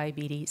type 2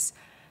 diabetes,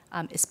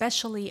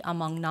 especially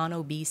among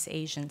non-obese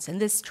Asians. And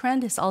this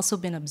trend has also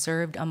been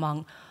observed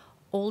among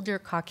older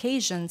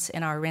Caucasians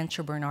in our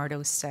Rancho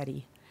Bernardo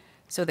study.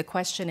 So the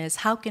question is,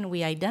 how can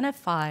we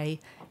identify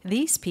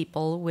these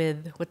people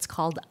with what's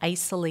called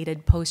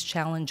isolated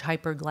post-challenge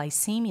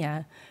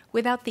hyperglycemia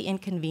without the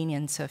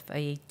inconvenience of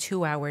a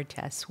 2-hour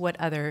test? What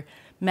other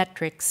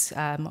metrics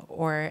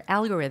or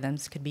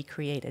algorithms could be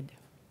created?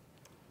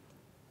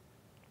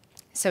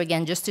 So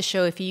again, just to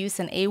show, if you use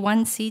an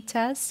A1C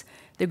test,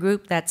 the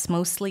group that's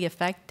mostly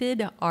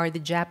affected are the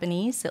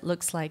Japanese. It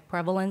looks like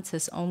prevalence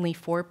is only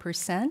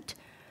 4%.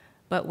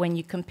 But when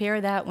you compare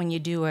that, when you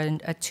do a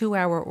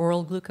 2-hour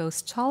oral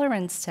glucose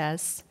tolerance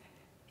test,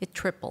 it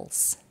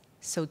triples.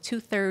 So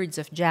 2/3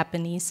 of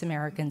Japanese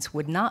Americans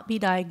would not be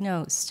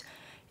diagnosed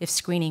if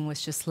screening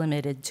was just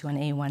limited to an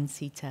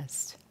A1C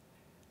test.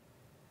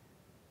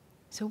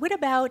 So what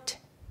about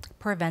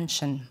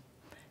prevention?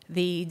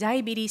 The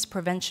diabetes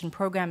prevention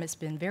program has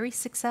been very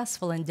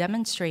successful in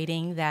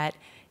demonstrating that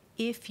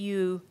if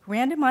you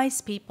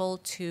randomize people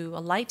to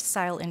a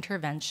lifestyle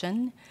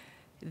intervention,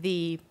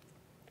 the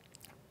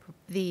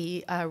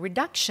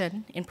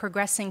reduction in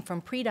progressing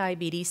from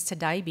prediabetes to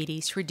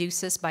diabetes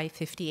reduces by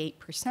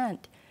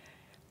 58%.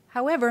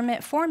 However,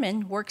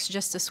 metformin works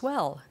just as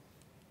well.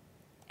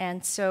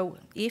 And so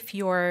if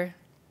you're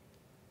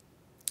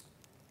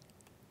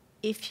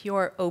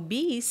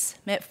obese,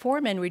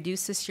 metformin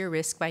reduces your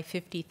risk by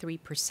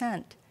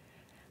 53%.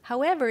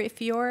 However,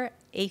 if you're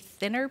a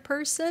thinner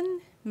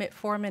person,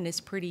 metformin is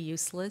pretty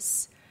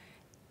useless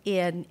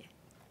in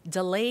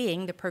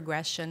delaying the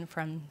progression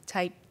from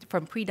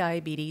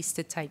prediabetes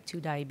to type 2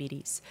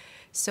 diabetes.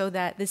 So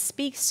that this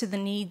speaks to the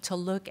need to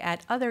look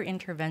at other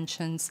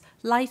interventions,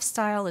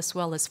 lifestyle as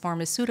well as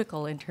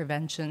pharmaceutical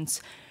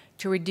interventions,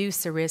 to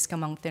reduce the risk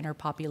among thinner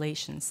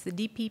populations. The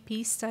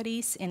DPP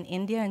studies in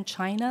India and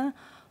China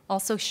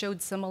also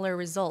showed similar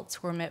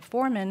results, where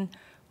metformin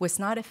was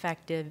not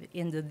effective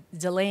in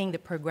delaying the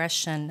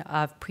progression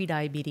of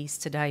prediabetes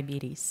to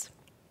diabetes.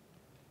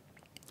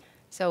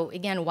 So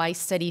again, why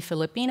study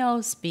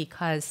Filipinos?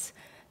 Because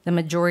the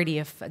majority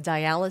of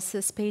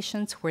dialysis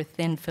patients were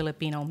thin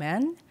Filipino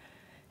men.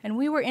 And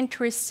we were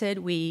interested,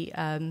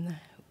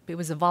 it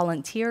was a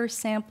volunteer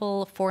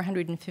sample,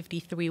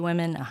 453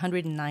 women,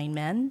 109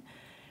 men.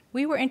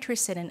 We were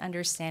interested in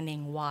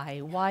understanding why.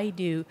 Why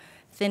do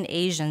thin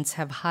Asians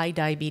have high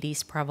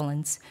diabetes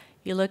prevalence?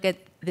 You look at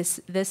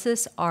this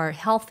is our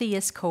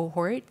healthiest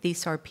cohort.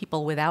 These are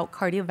people without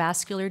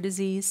cardiovascular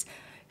disease.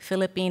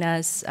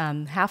 Filipinas,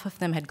 half of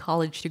them had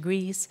college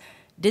degrees,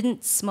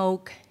 didn't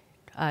smoke,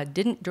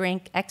 didn't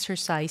drink,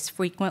 exercise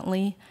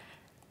frequently.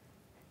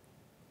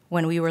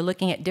 When we were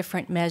looking at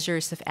different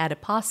measures of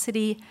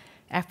adiposity,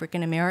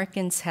 African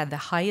Americans had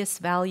the highest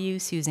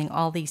values using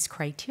all these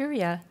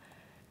criteria.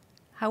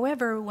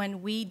 However,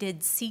 when we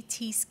did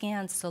CT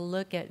scans to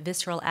look at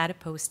visceral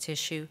adipose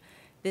tissue,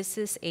 this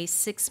is a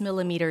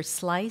 6-millimeter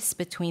slice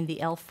between the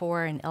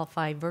L4 and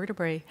L5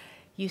 vertebrae.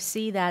 You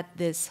see that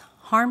this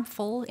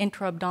harmful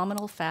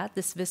intra-abdominal fat,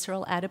 this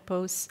visceral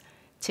adipose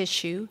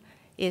tissue,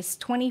 is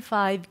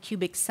 25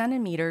 cubic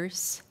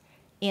centimeters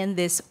in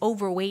this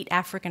overweight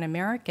African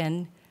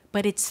American,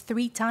 but it's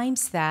 3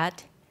 times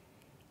that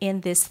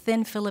in this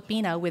thin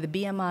Filipina with a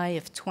BMI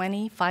of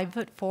 20,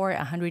 5'4",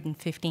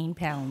 115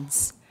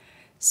 pounds.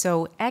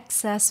 So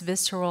excess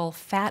visceral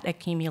fat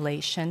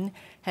accumulation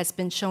has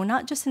been shown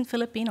not just in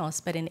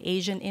Filipinos, but in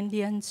Asian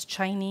Indians,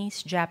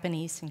 Chinese,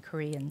 Japanese, and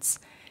Koreans.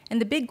 And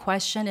the big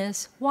question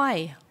is,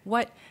 why?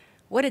 What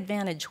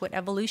advantage, what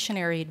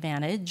evolutionary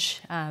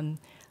advantage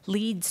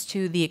leads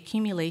to the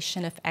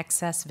accumulation of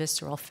excess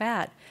visceral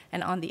fat?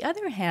 And on the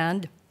other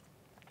hand,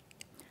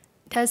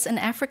 does an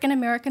African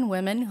American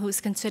woman who's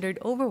considered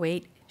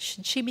overweight,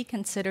 should she be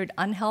considered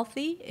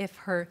unhealthy if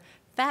her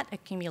fat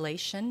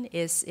accumulation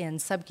is in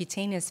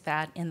subcutaneous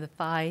fat in the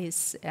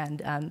thighs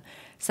and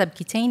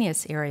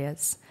subcutaneous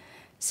areas?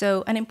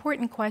 So an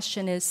important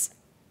question is,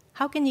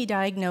 how can you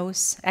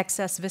diagnose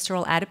excess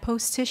visceral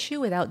adipose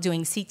tissue without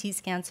doing CT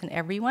scans on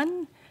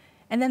everyone?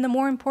 And then the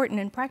more important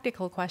and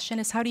practical question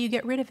is, how do you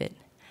get rid of it?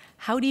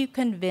 How do you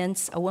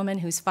convince a woman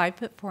who's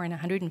 5'4" and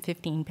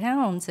 115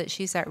 pounds that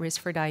she's at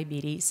risk for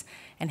diabetes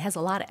and has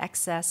a lot of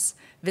excess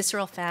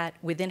visceral fat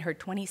within her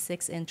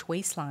 26-inch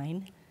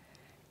waistline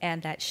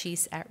and that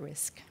she's at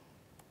risk?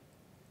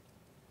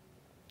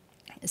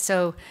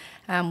 So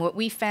what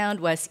we found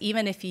was,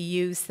 even if you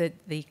use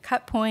the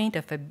cut point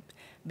of a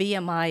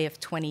BMI of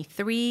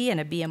 23 and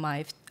a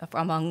BMI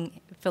among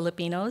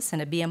Filipinos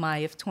and a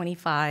BMI of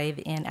 25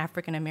 in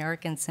African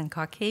Americans and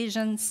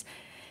Caucasians,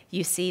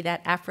 you see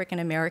that African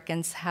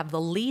Americans have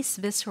the least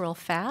visceral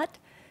fat,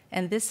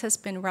 and this has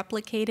been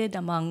replicated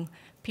among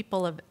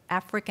people of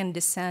African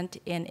descent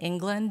in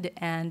England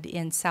and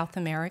in South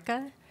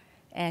America.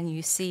 And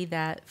you see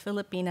that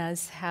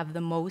Filipinas have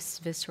the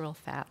most visceral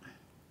fat.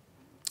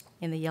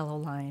 in the yellow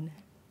line.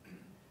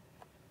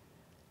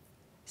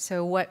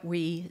 So what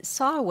we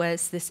saw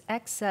was this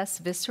excess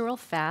visceral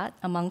fat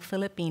among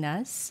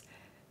Filipinas.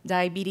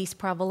 Diabetes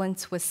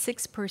prevalence was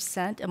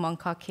 6% among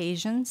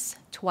Caucasians,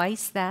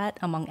 twice that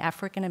among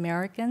African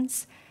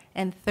Americans,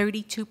 and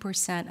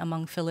 32%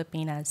 among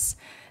Filipinas.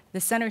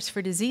 The Centers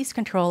for Disease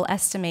Control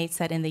estimates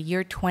that in the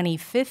year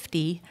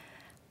 2050,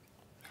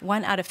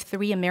 1 out of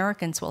 3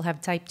 Americans will have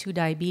type 2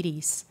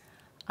 diabetes.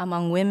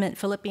 Among women,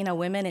 Filipino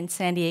women in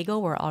San Diego,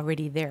 we're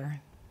already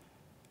there.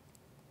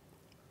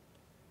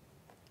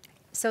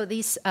 So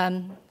these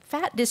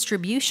fat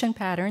distribution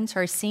patterns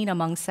are seen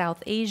among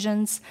South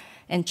Asians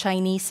and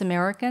Chinese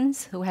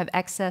Americans who have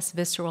excess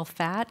visceral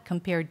fat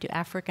compared to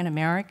African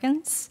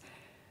Americans.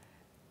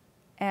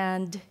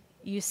 And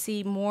you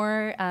see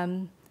more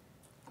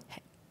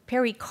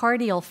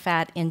pericardial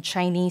fat in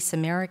Chinese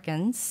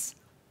Americans.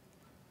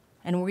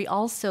 And we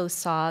also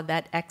saw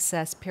that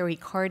excess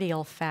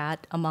pericardial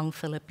fat among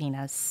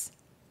Filipinas.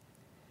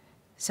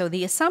 So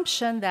the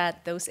assumption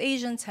that those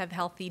Asians have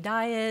healthy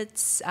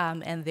diets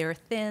and they're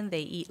thin,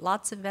 they eat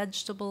lots of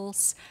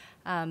vegetables,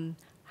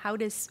 how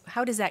does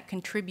that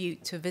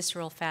contribute to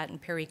visceral fat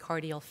and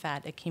pericardial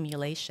fat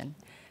accumulation?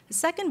 The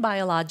second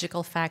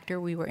biological factor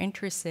we were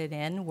interested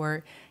in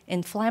were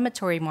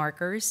inflammatory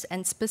markers,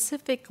 and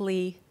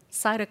specifically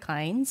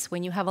cytokines.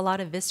 When you have a lot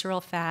of visceral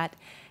fat,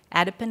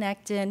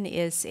 adiponectin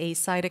is a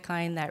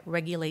cytokine that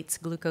regulates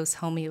glucose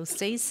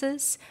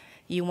homeostasis.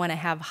 You want to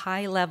have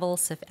high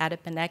levels of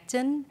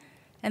adiponectin.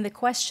 And the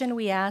question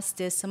we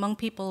asked is, among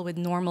people with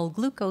normal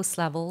glucose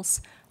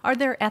levels, are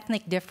there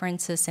ethnic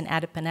differences in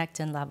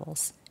adiponectin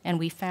levels? And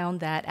we found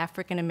that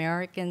African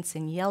Americans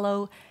in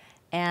yellow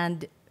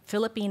and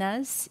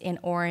Filipinas in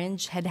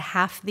orange had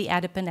half the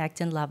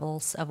adiponectin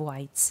levels of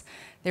whites.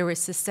 There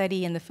was a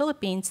study in the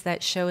Philippines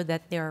that showed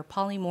that there are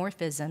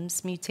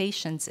polymorphisms,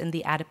 mutations in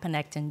the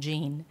adiponectin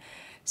gene.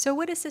 So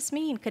what does this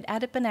mean? Could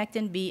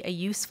adiponectin be a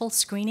useful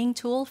screening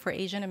tool for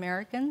Asian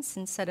Americans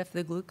instead of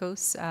the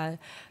glucose, the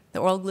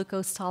oral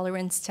glucose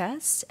tolerance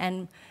test?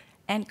 And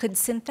could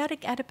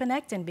synthetic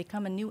adiponectin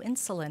become a new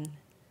insulin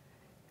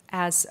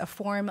as a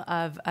form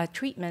of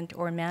treatment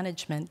or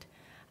management?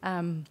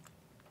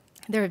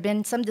 There have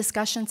been some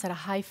discussions that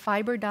a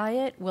high-fiber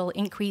diet will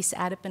increase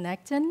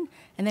adiponectin,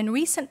 and then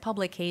recent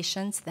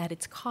publications that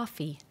it's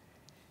coffee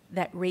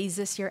that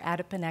raises your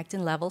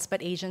adiponectin levels,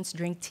 but Asians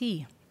drink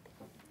tea.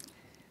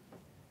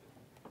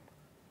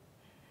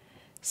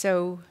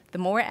 So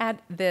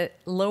the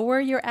lower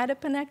your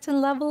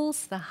adiponectin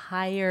levels, the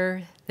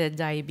higher the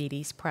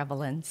diabetes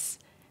prevalence.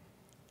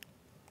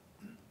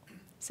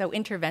 So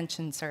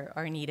interventions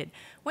are needed.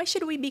 Why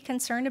should we be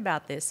concerned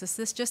about this? Does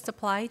this just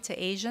apply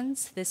to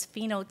Asians, this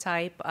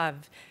phenotype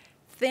of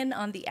thin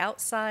on the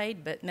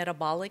outside but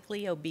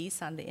metabolically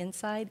obese on the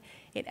inside?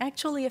 It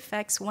actually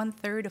affects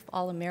 1/3 of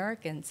all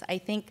Americans. I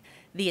think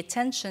the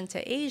attention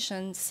to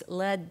Asians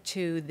led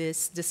to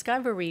this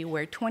discovery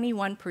where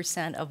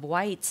 21% of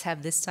whites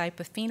have this type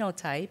of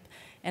phenotype,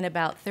 and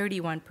about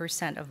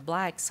 31% of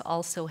blacks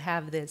also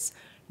have this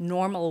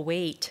normal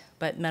weight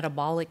but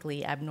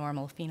metabolically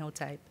abnormal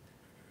phenotype.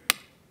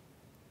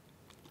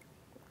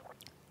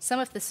 Some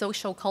of the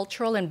social,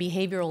 cultural, and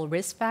behavioral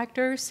risk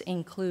factors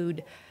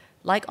include,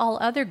 like all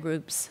other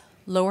groups,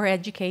 lower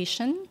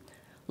education,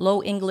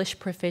 low English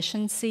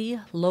proficiency,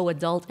 low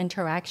adult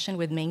interaction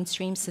with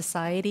mainstream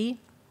society,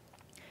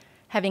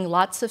 having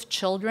lots of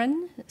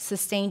children,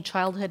 sustained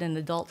childhood and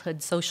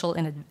adulthood social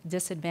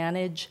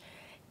disadvantage,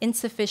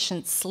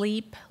 insufficient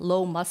sleep,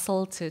 low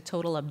muscle to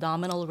total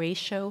abdominal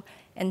ratio,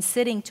 and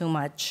sitting too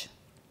much.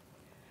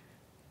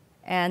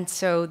 And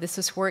so this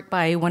was work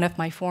by one of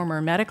my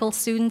former medical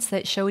students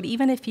that showed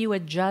even if you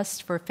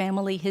adjust for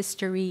family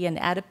history and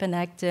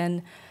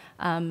adiponectin,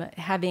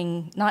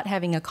 not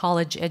having a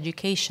college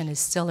education is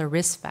still a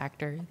risk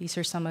factor. These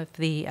are some of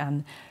the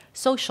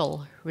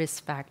social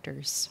risk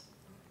factors.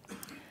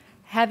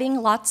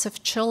 Having lots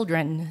of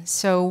children.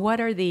 So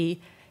what are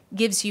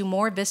gives you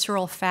more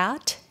visceral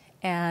fat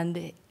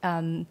and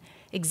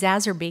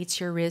exacerbates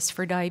your risk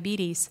for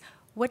diabetes.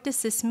 What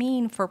does this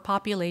mean for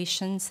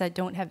populations that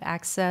don't have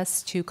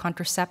access to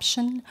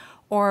contraception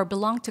or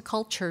belong to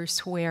cultures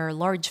where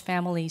large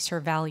families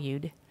are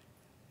valued?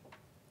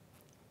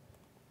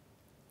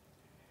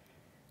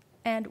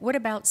 And what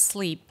about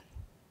sleep?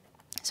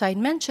 So I'd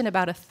mentioned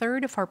about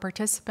 1/3 of our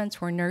participants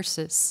were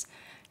nurses,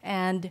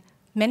 and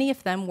many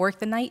of them work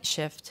the night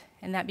shift,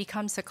 and that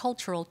becomes a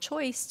cultural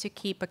choice to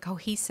keep a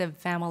cohesive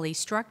family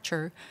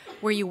structure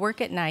where you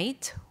work at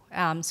night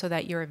so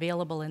that you're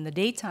available in the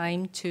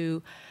daytime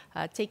to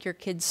take your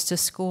kids to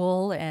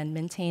school and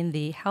maintain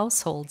the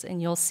households. And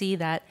you'll see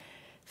that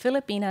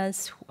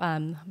Filipinas,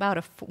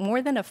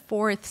 more than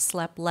 1/4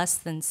 slept less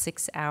than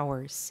 6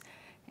 hours.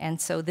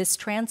 And so this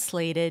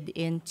translated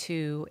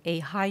into a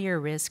higher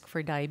risk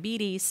for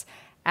diabetes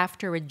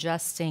after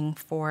adjusting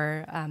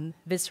for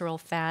visceral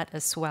fat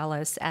as well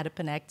as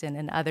adiponectin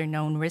and other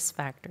known risk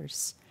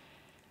factors.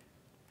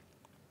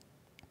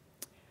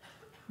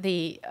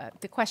 the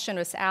question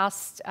was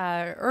asked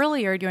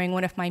earlier during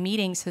one of my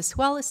meetings is,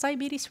 well, is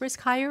diabetes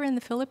risk higher in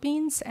the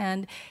Philippines?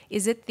 And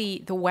is it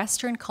the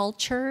Western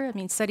culture? I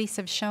mean, studies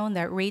have shown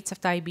that rates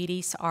of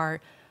diabetes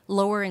are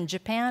lower in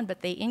Japan,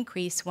 but they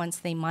increase once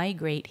they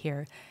migrate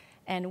here.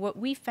 And what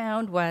we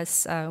found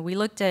was we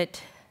looked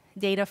at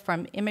data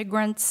from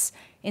immigrants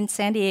in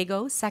San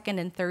Diego, second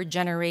and third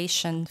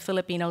generation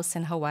Filipinos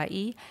in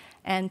Hawaii,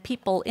 and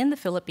people in the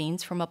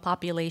Philippines from a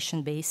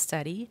population-based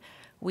study.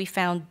 We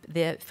found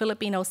that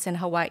Filipinos in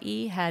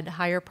Hawaii had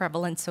higher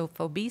prevalence of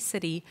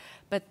obesity,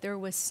 but there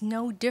was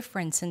no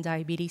difference in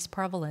diabetes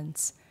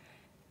prevalence.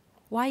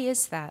 Why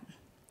is that?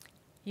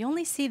 You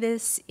only see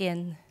this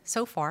in,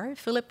 so far,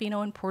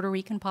 Filipino and Puerto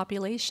Rican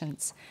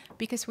populations,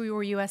 because we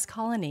were US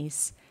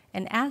colonies.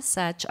 And as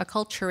such,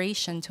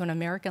 acculturation to an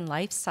American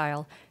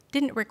lifestyle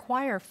didn't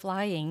require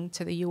flying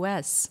to the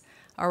US.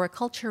 Our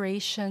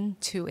acculturation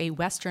to a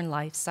Western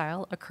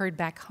lifestyle occurred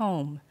back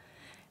home.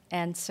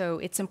 And so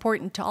it's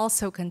important to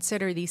also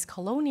consider these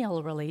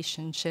colonial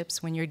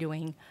relationships when you're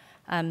doing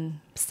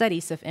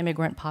studies of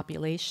immigrant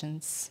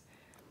populations.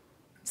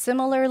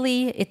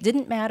 Similarly, it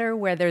didn't matter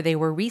whether they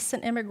were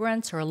recent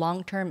immigrants or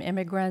long-term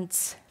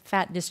immigrants.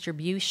 Fat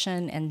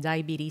distribution and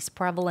diabetes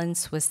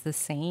prevalence was the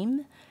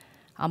same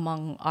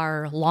among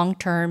our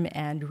long-term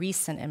and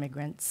recent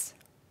immigrants.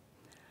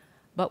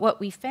 But what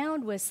we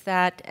found was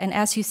that, and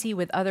as you see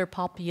with other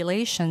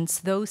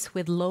populations, those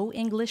with low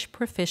English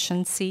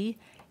proficiency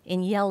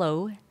in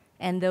yellow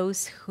and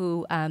those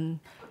who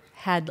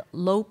had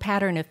low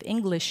pattern of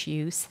English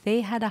use,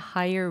 they had a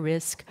higher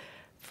risk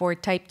for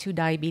type 2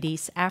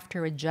 diabetes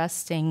after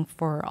adjusting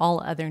for all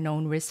other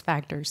known risk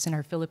factors in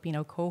our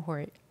Filipino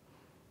cohort.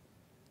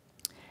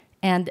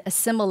 And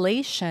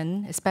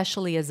assimilation,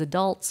 especially as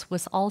adults,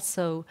 was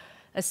also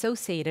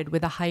associated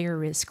with a higher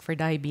risk for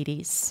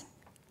diabetes.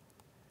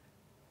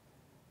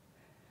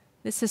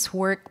 This is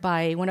work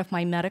by one of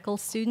my medical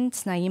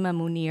students, Naima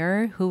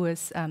Munir, who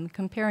was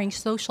comparing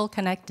social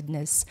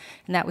connectedness,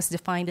 and that was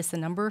defined as the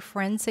number of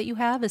friends that you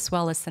have as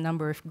well as the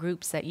number of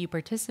groups that you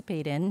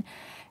participate in.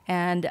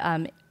 And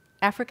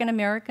African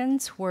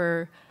Americans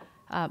were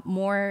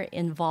more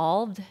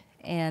involved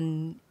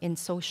in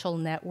social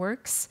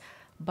networks,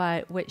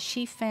 but what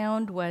she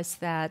found was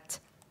that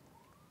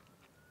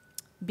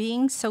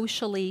being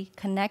socially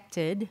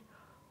connected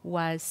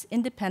was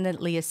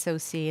independently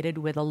associated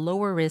with a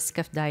lower risk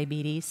of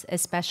diabetes,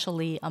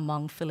 especially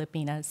among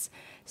Filipinas.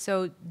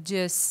 So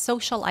just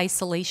social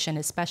isolation,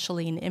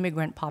 especially in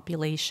immigrant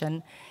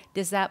population,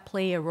 does that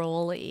play a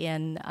role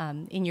in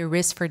your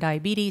risk for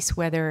diabetes,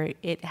 whether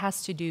it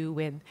has to do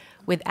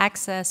with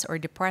access or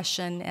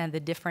depression and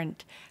the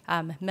different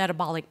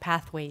metabolic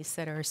pathways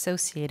that are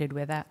associated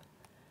with that?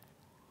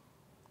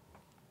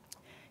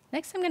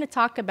 Next, I'm going to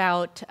talk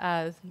about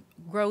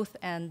growth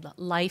and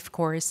life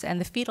course, and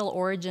the fetal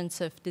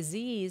origins of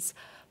disease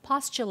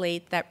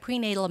postulate that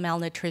prenatal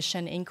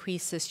malnutrition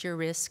increases your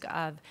risk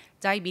of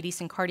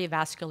diabetes and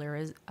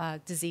cardiovascular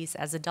disease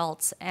as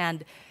adults.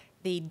 And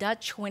the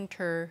Dutch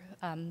winter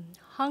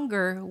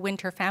hunger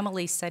winter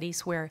family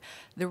studies, where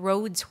the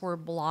roads were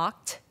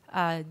blocked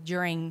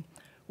during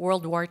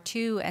World War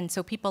II, and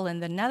so people in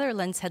the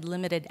Netherlands had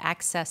limited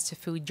access to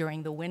food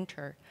during the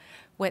winter.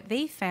 What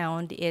they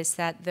found is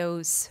that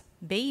those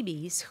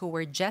babies who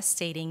were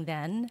gestating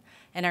then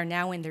and are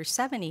now in their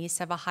 70s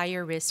have a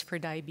higher risk for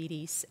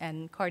diabetes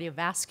and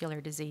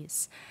cardiovascular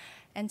disease.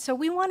 And so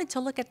we wanted to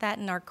look at that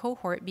in our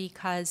cohort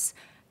because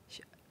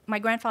my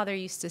grandfather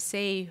used to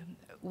say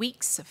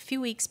a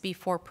few weeks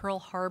before Pearl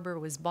Harbor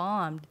was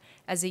bombed,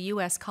 as a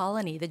US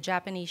colony, the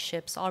Japanese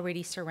ships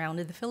already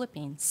surrounded the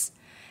Philippines.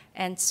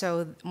 And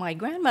so my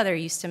grandmother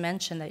used to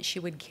mention that she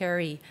would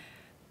carry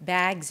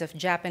bags of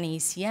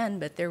Japanese yen,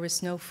 but there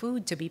was no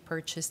food to be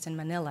purchased in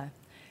Manila.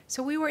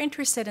 So we were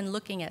interested in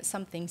looking at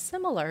something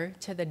similar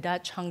to the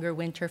Dutch Hunger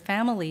Winter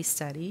Family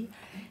Study.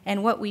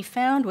 And what we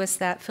found was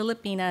that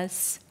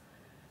Filipinas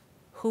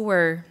who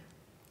were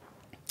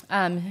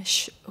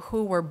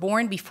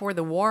born before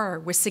the war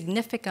were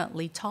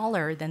significantly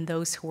taller than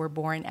those who were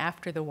born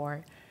after the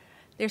war.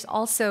 There's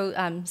also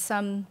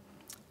some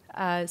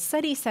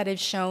studies that have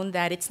shown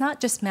that it's not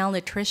just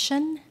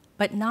malnutrition,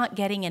 but not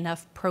getting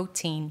enough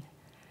protein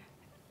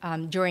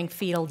during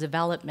fetal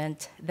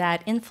development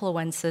that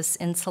influences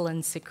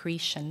insulin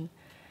secretion.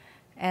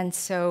 And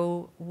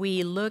so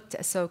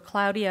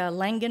Claudia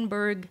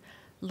Langenberg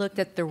looked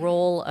at the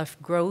role of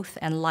growth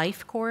and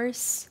life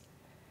course.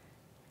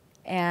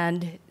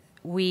 And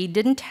we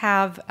didn't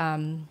have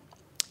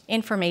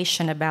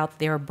information about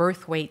their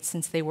birth weight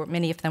since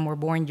many of them were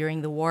born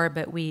during the war,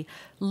 but we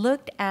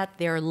looked at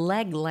their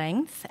leg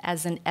length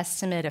as an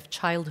estimate of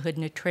childhood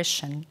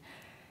nutrition.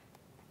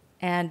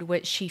 And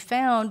what she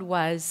found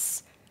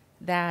was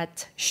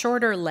that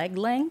shorter leg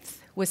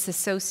length was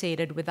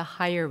associated with a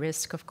higher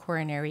risk of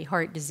coronary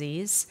heart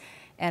disease,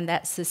 and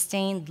that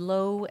sustained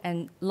low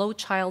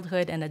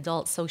childhood and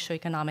adult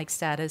socioeconomic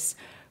status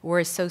were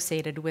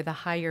associated with a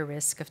higher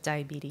risk of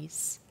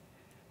diabetes.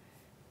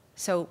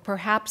 So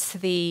perhaps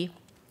the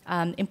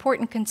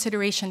important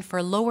consideration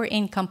for lower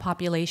income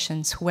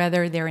populations,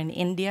 whether they're in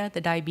India,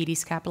 the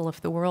diabetes capital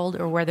of the world,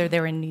 or whether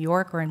they're in New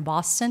York or in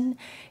Boston,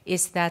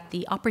 is that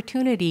the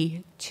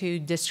opportunity to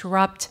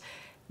disrupt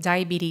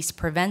diabetes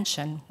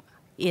prevention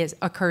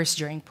occurs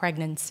during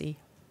pregnancy.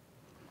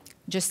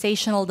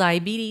 Gestational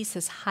diabetes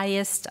is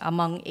highest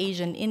among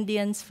Asian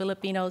Indians,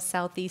 Filipinos,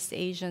 Southeast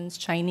Asians,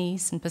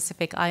 Chinese, and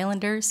Pacific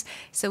Islanders.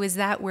 So is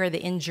that where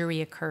the injury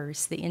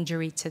occurs, the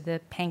injury to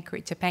the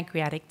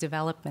pancreatic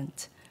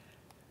development?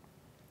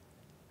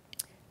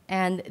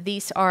 And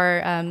these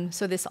are,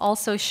 so this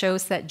also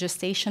shows that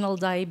gestational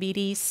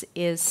diabetes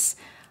is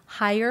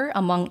higher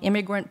among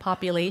immigrant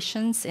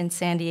populations in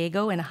San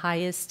Diego and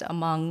highest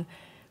among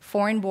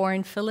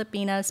foreign-born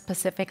Filipinas,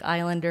 Pacific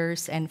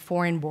Islanders, and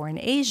foreign-born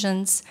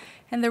Asians.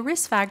 And the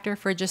risk factor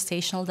for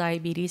gestational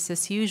diabetes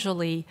is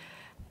usually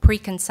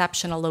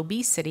preconceptional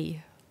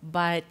obesity,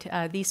 but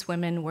these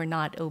women were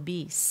not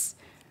obese.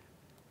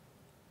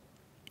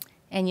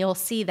 And you'll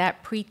see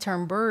that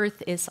preterm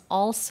birth is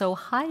also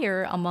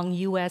higher among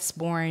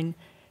US-born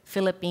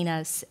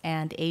Filipinas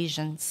and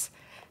Asians.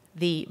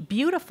 The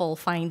beautiful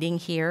finding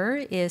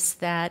here is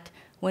that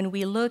when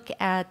we look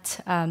at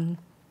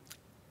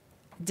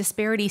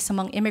disparities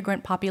among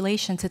immigrant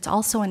populations, it's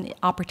also an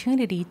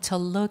opportunity to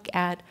look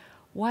at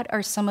what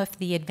are some of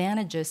the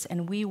advantages.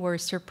 And we were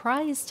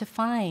surprised to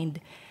find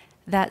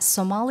that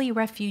Somali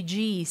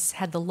refugees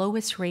had the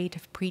lowest rate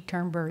of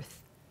preterm birth.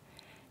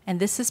 And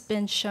this has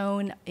been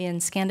shown in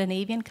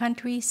Scandinavian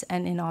countries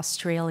and in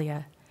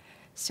Australia.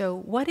 So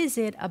what is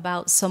it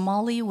about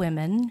Somali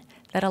women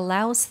that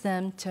allows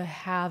them to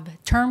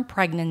have term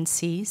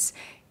pregnancies?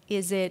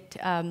 Is it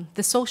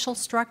the social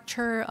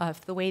structure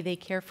of the way they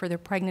care for their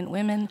pregnant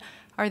women?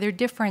 Are there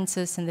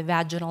differences in the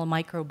vaginal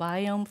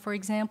microbiome, for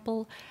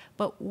example?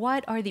 But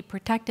what are the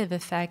protective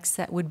effects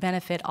that would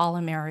benefit all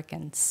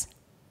Americans?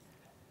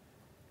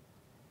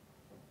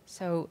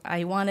 So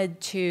I wanted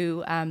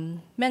to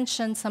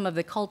mention some of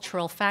the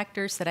cultural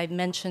factors that I've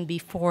mentioned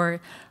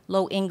before: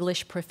 low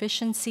English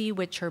proficiency,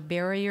 which are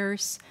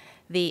barriers,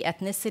 the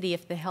ethnicity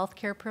of the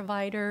healthcare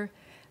provider,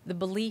 the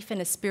belief in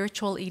a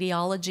spiritual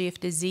etiology of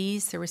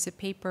disease. There was a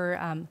paper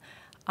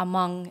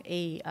among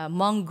a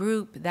Hmong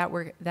group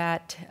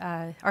that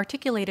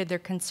articulated their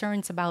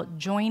concerns about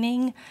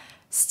joining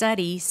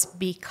studies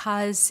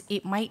because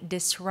it might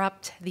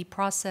disrupt the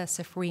process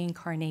of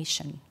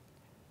reincarnation.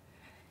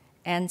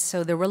 And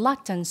so the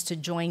reluctance to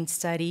join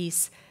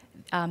studies,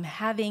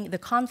 having the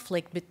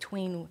conflict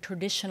between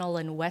traditional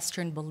and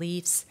Western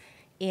beliefs.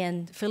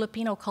 In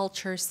Filipino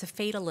cultures, the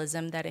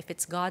fatalism that if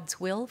it's God's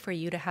will for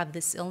you to have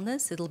this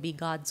illness, it'll be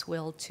God's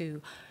will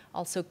to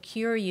also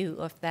cure you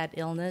of that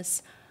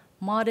illness.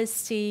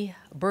 Modesty,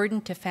 burden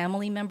to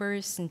family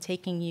members in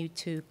taking you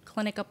to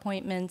clinic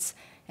appointments,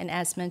 and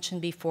as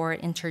mentioned before,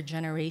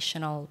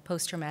 intergenerational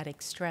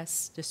post-traumatic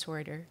stress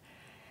disorder.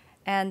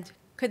 And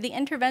could the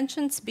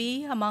interventions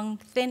be among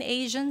thin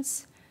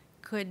Asians?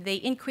 Could they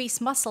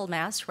increase muscle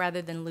mass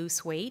rather than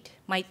lose weight?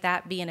 Might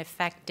that be an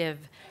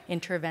effective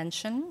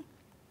intervention?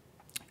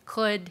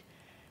 Could,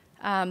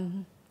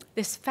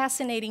 this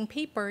fascinating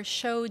paper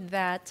showed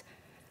that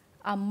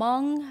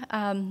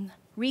among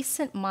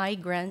recent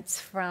migrants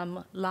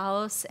from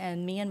Laos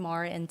and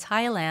Myanmar and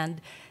Thailand,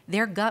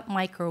 their gut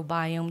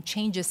microbiome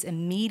changes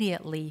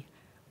immediately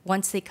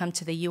once they come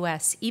to the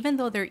US, even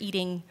though they're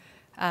eating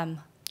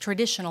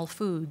traditional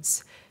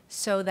foods.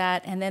 So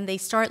that, and then they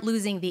start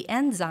losing the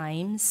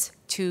enzymes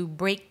to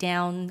break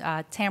down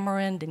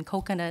tamarind and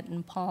coconut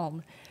and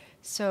palm.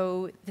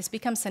 So this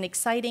becomes an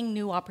exciting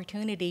new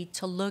opportunity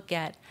to look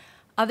at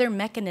other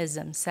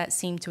mechanisms that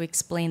seem to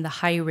explain the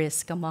high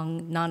risk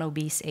among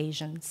non-obese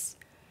Asians.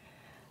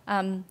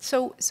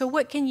 So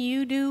what can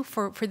you do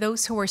for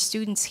those who are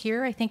students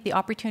here? I think the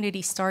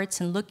opportunity starts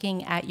in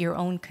looking at your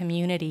own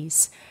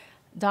communities.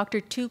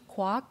 Dr. Tu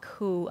Quoc,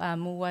 who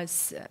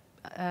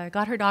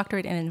got her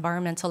doctorate in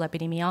environmental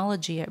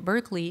epidemiology at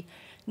Berkeley,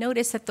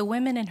 noticed that the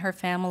women in her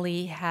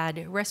family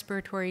had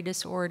respiratory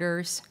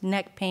disorders,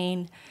 neck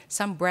pain,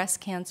 some breast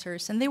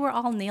cancers, and they were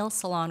all nail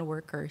salon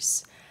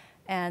workers.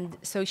 And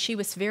so she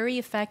was very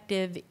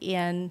effective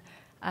in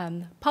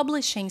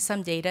publishing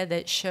some data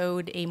that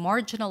showed a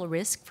marginal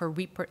risk for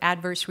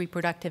adverse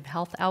reproductive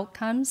health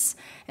outcomes.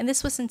 And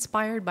this was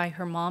inspired by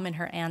her mom and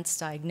her aunt's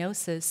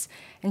diagnosis.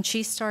 And she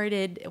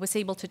was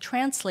able to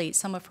translate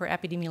some of her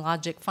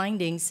epidemiologic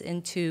findings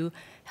into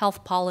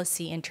health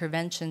policy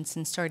interventions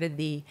and started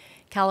the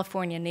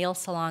California Nail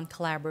Salon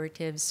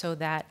Collaborative so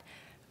that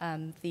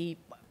the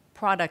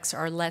products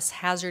are less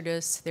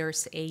hazardous.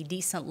 There's a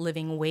decent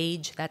living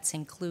wage that's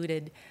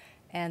included.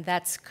 And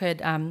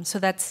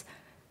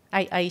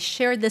I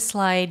shared this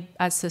slide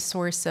as a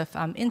source of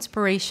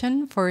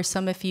inspiration for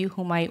some of you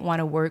who might want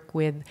to work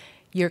with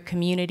your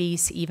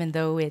communities, even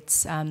though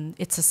it's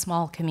a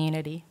small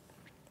community.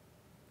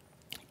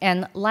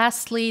 And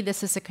lastly,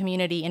 this is a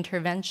community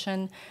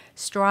intervention.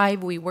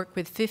 Strive, we work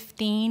with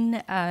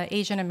 15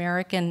 Asian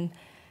American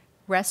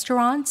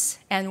restaurants,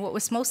 and what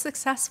was most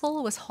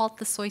successful was Halt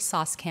the Soy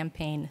Sauce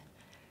campaign.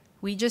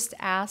 We just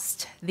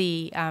asked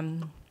the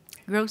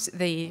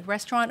the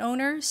restaurant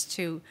owners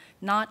to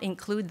not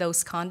include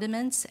those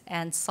condiments,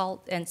 and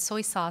salt and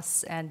soy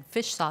sauce and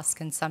fish sauce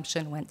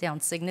consumption went down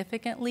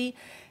significantly.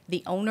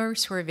 The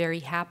owners were very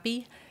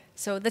happy.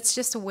 So that's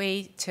just a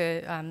way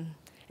to,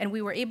 and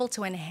we were able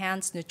to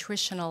enhance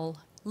nutritional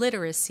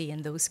literacy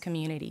in those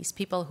communities,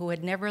 people who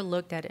had never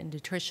looked at a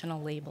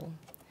nutritional label.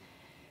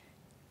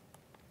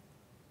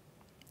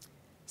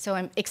 So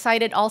I'm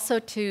excited also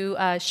to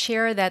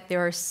share that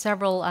there are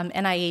several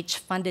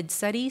NIH-funded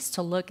studies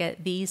to look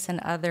at these and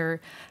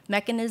other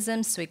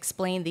mechanisms to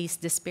explain these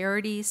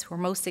disparities. We're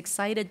most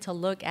excited to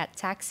look at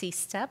Taxi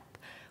Step,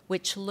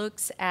 which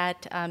looks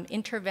at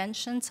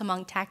interventions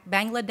among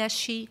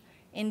Bangladeshi,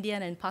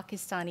 Indian, and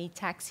Pakistani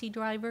taxi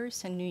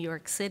drivers in New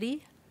York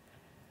City.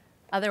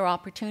 Other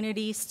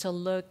opportunities to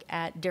look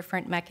at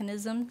different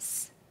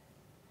mechanisms.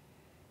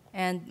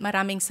 And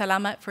maraming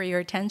salamat for your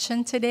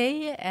attention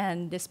today,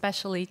 and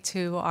especially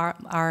to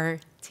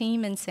our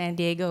team in San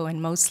Diego, and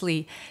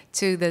mostly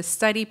to the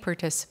study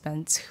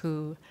participants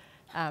who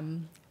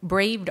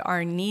braved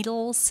our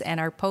needles and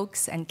our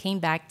pokes and came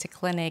back to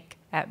clinic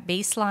at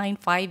baseline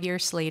 5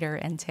 years later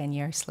and 10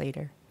 years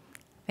later.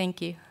 Thank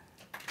you.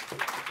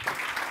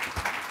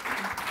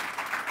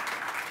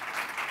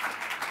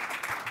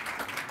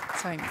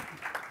 So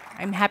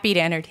I'm happy to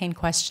entertain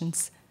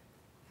questions.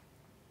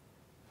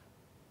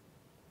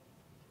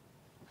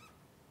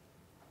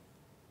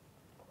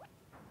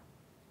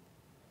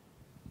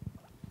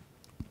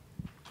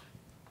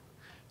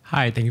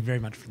 Hi, thank you very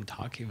much for the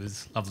talk. It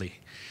was lovely.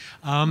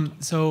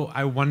 So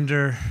I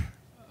wonder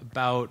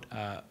about,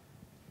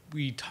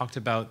 we talked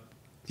about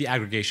the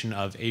aggregation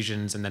of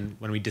Asians, and then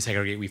when we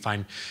disaggregate, we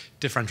find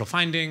differential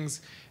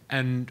findings,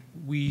 and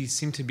we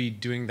seem to be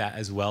doing that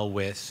as well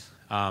with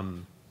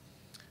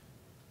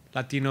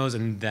Latinos,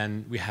 and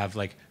then we have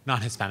like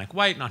non-Hispanic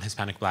white,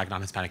 non-Hispanic black,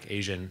 non-Hispanic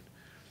Asian.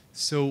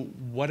 So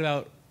what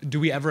about, do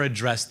we ever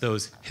address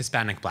those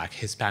Hispanic black,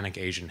 Hispanic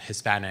Asian,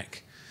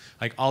 Hispanic,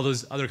 like all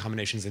those other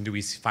combinations, and do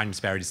we find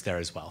disparities there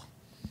as well?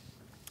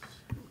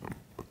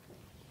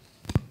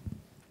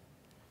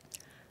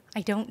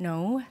 I don't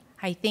know.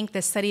 I think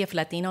the study of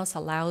Latinos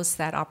allows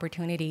that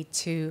opportunity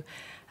to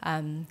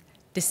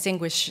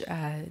distinguish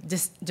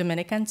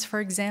Dominicans,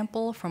 for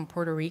example, from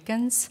Puerto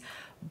Ricans.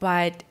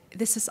 But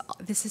this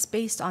is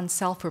based on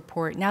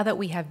self-report. Now that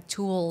we have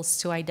tools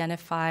to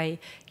identify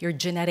your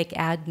genetic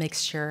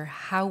admixture,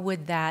 how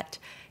would that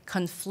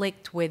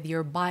conflict with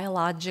your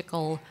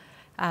biological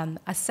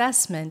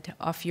assessment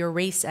of your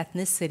race,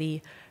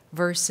 ethnicity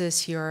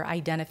versus your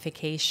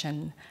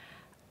identification?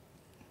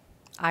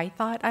 I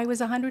thought I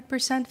was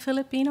 100%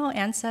 Filipino.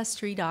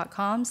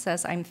 Ancestry.com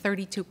says I'm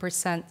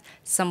 32%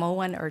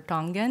 Samoan or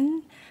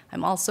Tongan.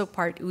 I'm also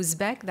part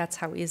Uzbek. That's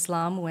how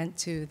Islam went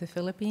to the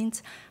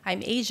Philippines.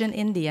 I'm Asian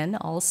Indian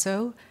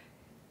also.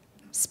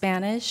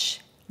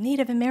 Spanish,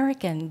 Native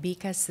American,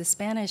 because the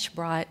Spanish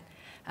brought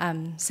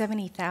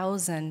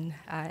 70,000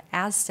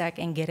 Aztec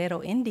and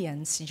Guerrero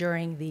Indians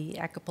during the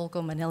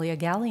Acapulco-Manila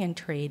galleon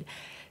trade.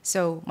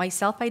 So my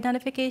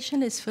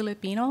self-identification is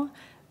Filipino,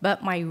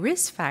 but my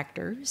risk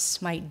factors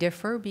might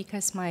differ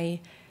because my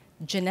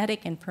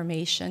genetic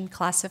information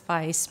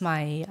classifies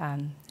my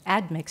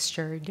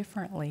admixture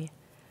differently.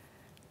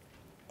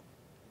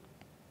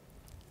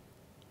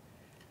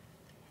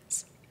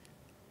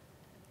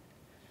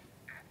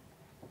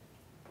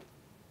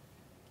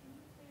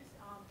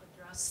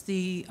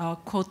 The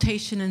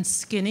quotation in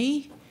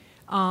Skinny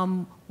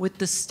with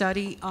the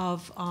study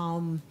of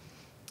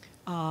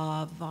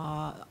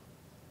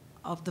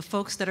the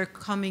folks that are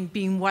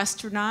being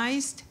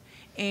westernized,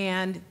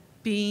 and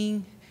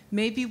being,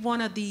 maybe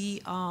one of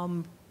the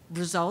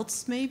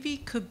results maybe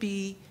could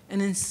be an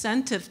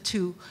incentive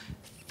to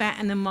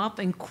fatten them up,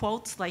 in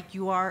quotes like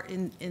you are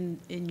in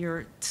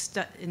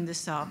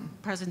this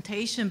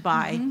presentation,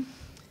 by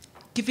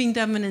giving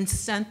them an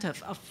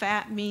incentive. A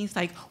fat means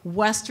like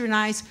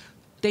westernized.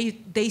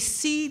 They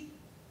see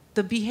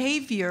the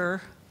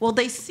behavior, well,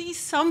 they see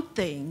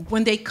something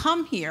when they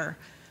come here,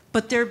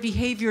 but their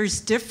behavior is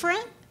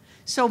different.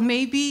 So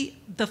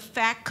maybe the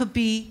fact could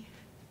be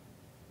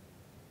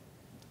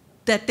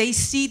that they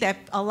see that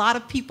a lot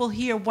of people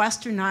here,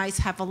 westernized,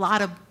 have a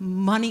lot of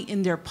money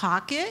in their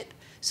pocket.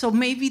 So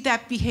maybe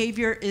that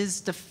behavior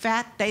is the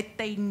fact that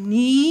they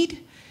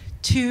need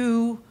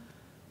to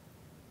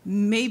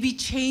maybe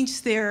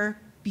change their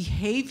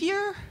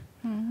behavior.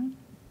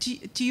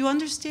 Do you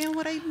understand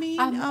what I mean?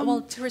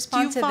 Well, to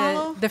respond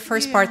to the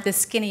first part, the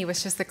skinny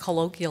was just the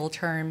colloquial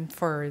term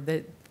for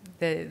the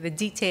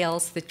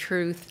details, the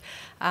truth.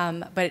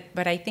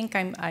 But I think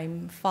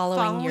I'm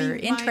following your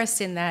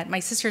interest in that. My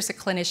sister's a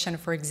clinician,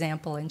 for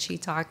example, and she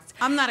talked.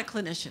 I'm not a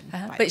clinician,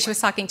 but she was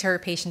talking to her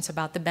patients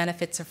about the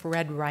benefits of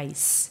red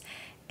rice.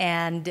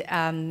 And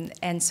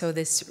so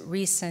this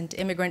recent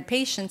immigrant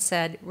patient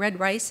said, red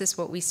rice is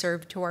what we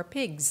serve to our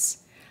pigs.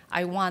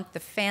 I want the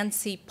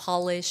fancy,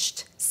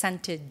 polished,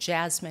 scented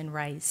jasmine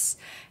rice.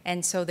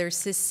 And so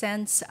there's this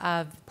sense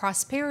of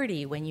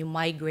prosperity when you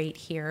migrate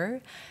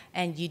here,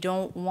 and you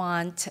don't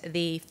want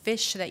the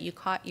fish that you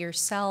caught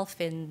yourself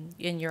in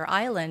your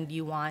island.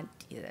 You want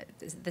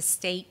the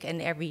stake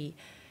and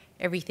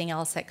everything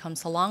else that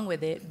comes along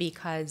with it,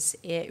 because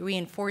it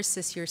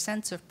reinforces your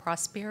sense of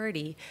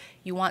prosperity.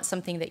 You want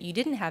something that you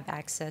didn't have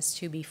access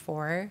to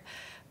before,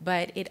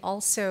 but it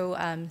also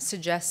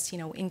suggests,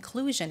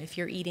 inclusion if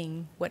you're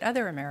eating what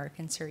other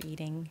Americans are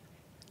eating.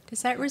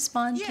 Does that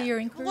respond to your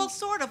inquiry? Well,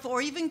 sort of,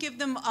 or even give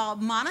them a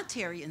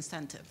monetary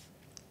incentive.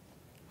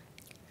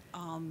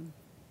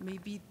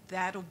 Maybe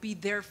that'll be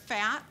their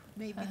fat.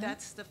 Maybe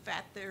that's the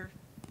fat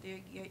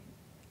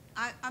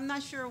I'm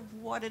not sure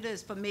what it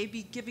is, but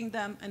maybe giving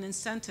them an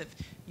incentive.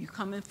 You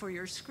come in for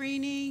your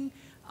screening,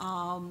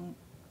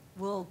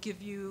 we'll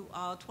give you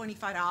a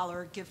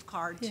 $25 gift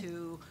card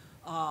to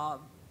a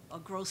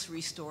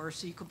grocery store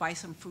so you could buy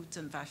some fruits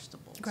and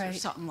vegetables or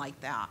something like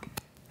that.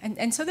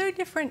 And so there are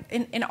different,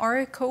 in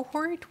our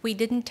cohort, we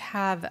didn't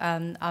have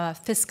a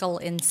fiscal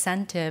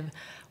incentive.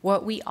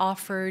 What we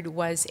offered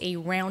was a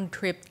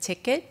round-trip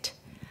ticket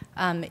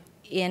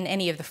in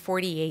any of the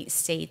 48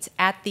 states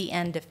at the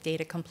end of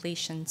data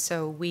completion.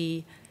 So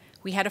we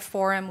had a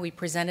forum, we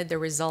presented the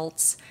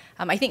results.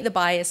 I think the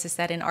bias is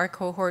that in our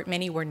cohort,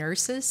 many were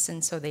nurses,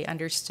 and so they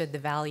understood the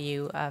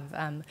value of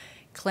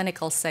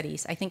clinical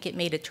studies. I think it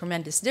made a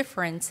tremendous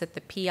difference that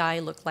the PI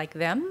looked like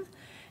them,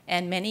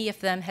 and many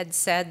of them had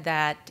said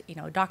that,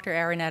 Dr.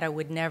 Araneta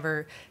would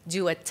never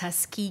do a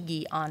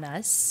Tuskegee on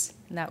us.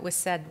 And that was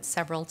said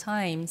several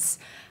times.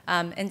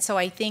 And so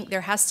I think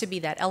there has to be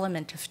that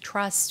element of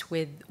trust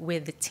with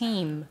the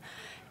team.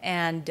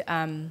 And,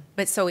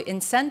 but so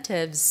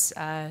incentives,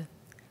 the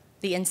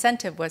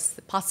incentive was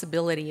the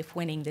possibility of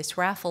winning this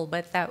raffle,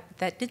 but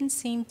that didn't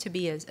seem to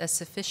be a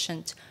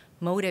sufficient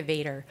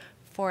motivator.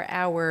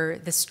 For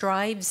the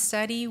Strive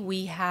study,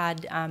 we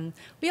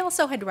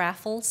also had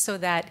raffles so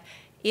that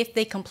if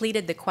they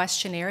completed the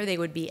questionnaire, they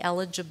would be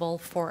eligible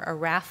for a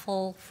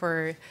raffle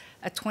for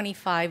a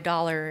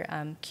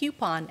 $25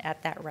 coupon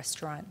at that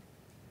restaurant.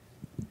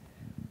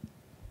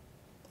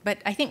 But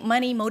I think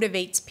money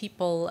motivates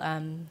people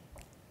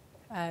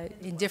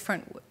in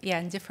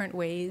different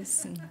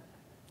ways.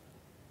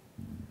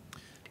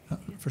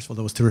 First of all,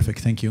 that was terrific.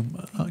 Thank you.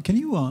 Can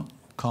you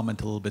comment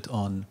a little bit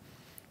on,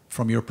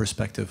 from your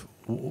perspective,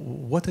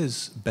 what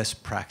is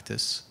best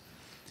practice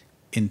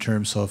in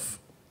terms of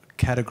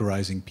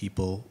categorizing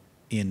people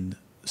in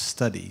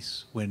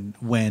studies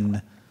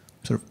when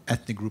sort of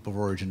ethnic group of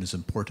origin is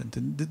important?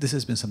 And this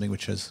has been something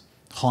which has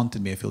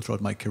haunted me, I feel,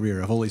 throughout my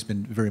career. I've always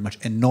been very much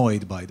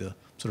annoyed by the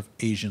sort of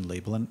Asian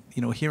label. And,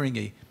 hearing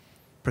a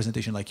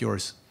presentation like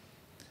yours,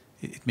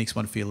 it makes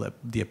one feel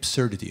the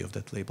absurdity of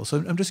that label. So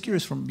I'm just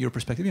curious from your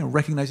perspective,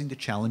 recognizing the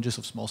challenges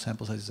of small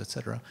sample sizes, et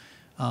cetera,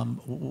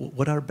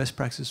 what are best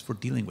practices for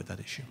dealing with that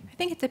issue? I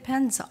think it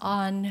depends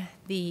on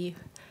the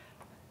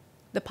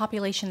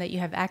population that you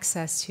have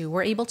access to.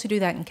 We're able to do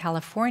that in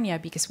California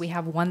because we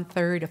have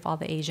 1/3 of all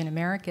the Asian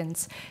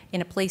Americans.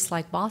 In a place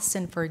like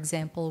Boston, for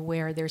example,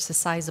 where there's a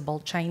sizable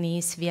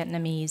Chinese,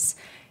 Vietnamese,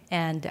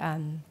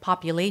 and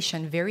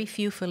population, very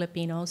few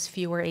Filipinos,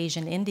 fewer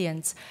Asian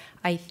Indians,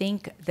 I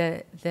think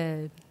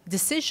the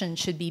decision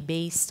should be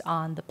based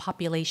on the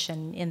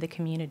population in the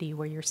community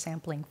where you're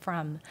sampling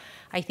from.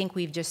 I think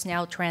we've just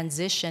now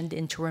transitioned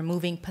into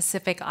removing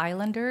Pacific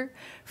Islander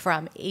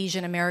from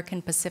Asian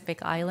American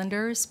Pacific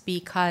Islanders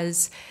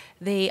because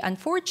they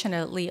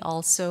unfortunately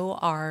also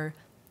are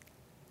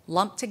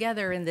lumped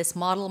together in this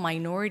model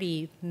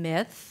minority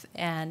myth,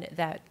 and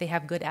that they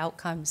have good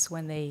outcomes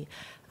when they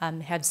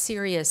have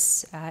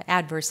serious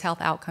adverse health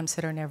outcomes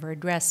that are never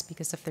addressed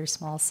because of their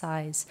small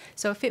size.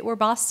 So if it were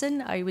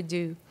Boston, I would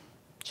do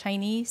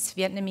Chinese,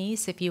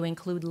 Vietnamese. If you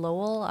include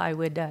Lowell, I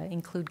would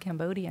include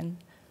Cambodian.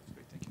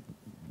 Great, thank you.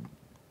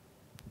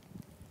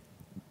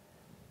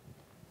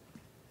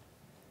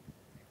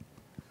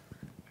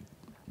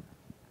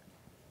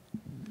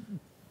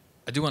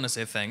 I do want to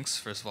say thanks,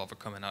 first of all, for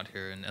coming out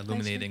here and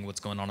illuminating what's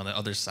going on the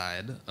other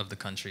side of the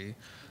country.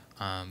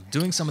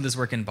 Doing some of this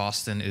work in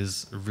Boston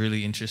is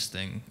really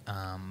interesting.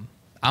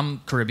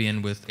 I'm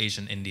Caribbean with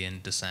Asian Indian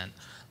descent.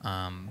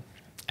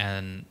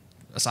 And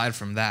aside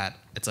from that,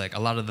 it's like a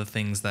lot of the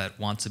things that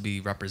want to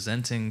be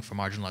representing for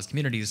marginalized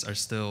communities are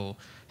still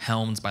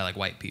helmed by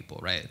white people,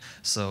 right?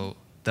 So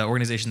the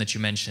organization that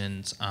you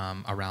mentioned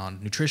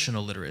around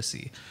nutritional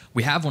literacy,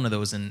 we have one of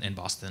those in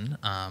Boston.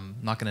 I'm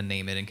not going to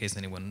name it in case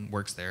anyone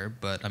works there,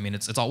 but I mean,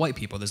 it's all white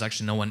people. There's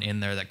actually no one in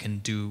there that can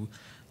do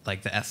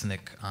the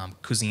ethnic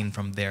cuisine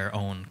from their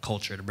own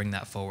culture to bring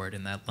that forward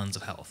in that lens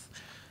of health.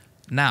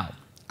 Now,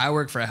 I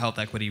work for a health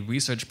equity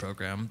research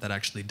program that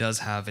actually does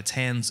have its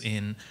hands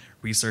in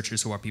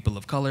researchers who are people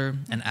of color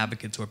and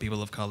advocates who are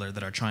people of color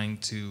that are trying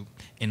to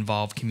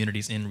involve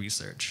communities in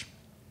research.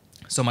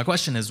 So my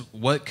question is,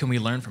 what can we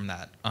learn from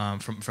that,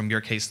 from your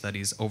case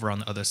studies over on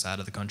the other side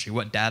of the country?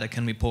 What data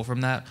can we pull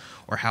from that,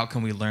 or how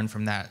can we learn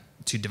from that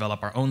to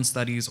develop our own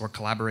studies or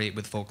collaborate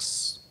with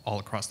folks all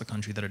across the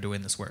country that are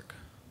doing this work?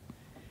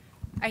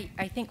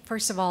 I think,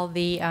 first of all,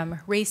 the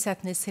race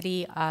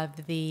ethnicity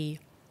of the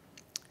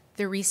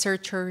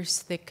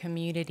researchers, the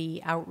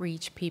community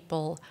outreach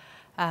people,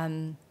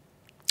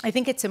 I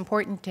think it's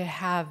important to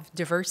have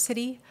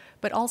diversity,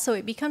 but also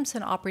it becomes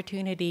an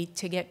opportunity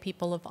to get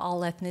people of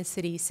all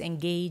ethnicities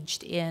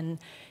engaged in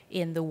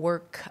the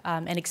work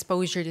and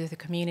exposure to the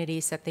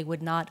communities that they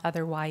would not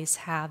otherwise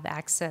have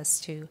access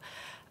to.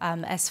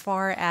 As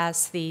far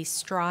as the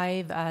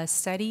STRIVE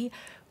study,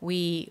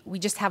 we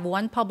just have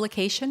one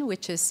publication,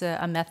 which is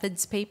a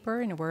methods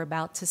paper, and we're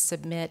about to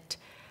submit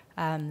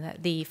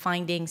the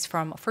findings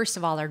from, first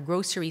of all, our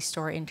grocery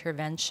store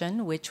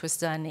intervention, which was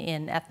done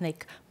in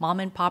ethnic mom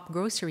and pop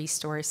grocery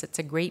stores. It's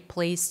a great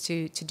place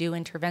to do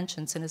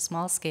interventions in a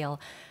small scale,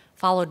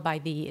 followed by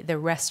the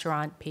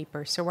restaurant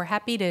paper. So we're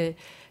happy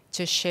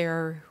to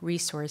share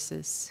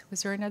resources.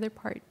 Was there another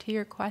part to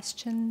your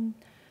question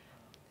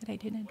that I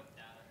didn't?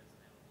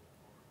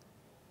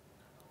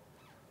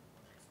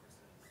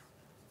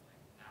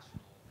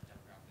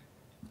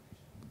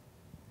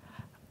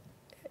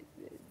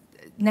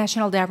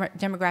 National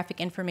demographic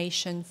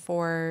information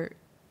for...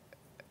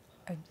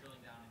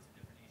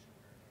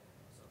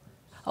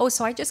 Oh,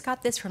 so I just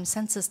got this from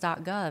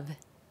census.gov.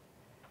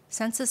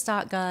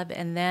 Census.gov,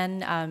 and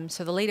then,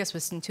 so the latest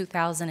was in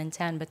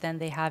 2010, but then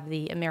they have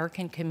the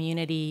American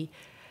Community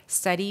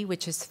Study,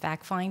 which is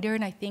Fact Finder,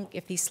 and I think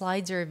if these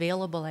slides are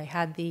available, I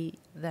had the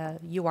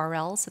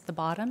URLs at the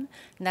bottom,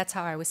 and that's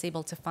how I was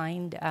able to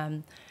find,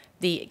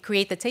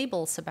 create the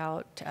tables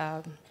about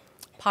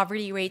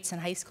poverty rates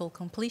and high school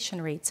completion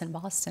rates in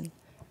Boston.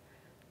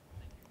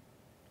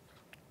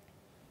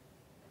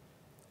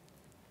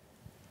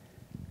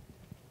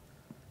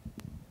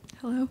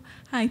 Hello.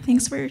 Hi,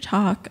 thanks for your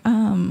talk.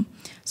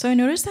 So I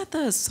noticed that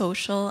the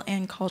social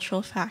and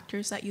cultural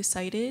factors that you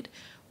cited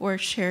were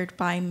shared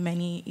by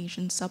many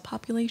Asian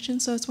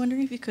subpopulations. So I was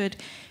wondering if you could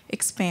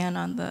expand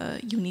on the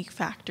unique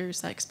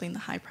factors that explain the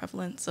high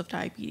prevalence of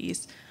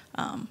diabetes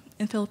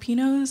in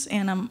Filipinos.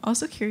 And I'm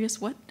also curious,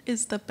 what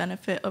is the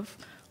benefit of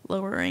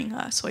lowering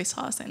soy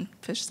sauce and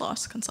fish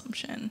sauce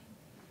consumption?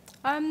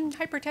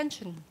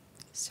 Hypertension.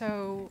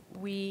 So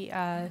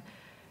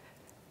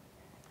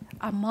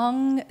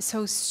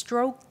so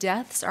stroke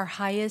deaths are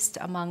highest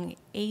among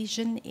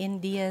Asian,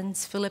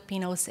 Indians,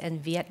 Filipinos,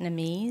 and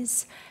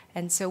Vietnamese.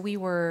 And so we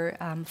were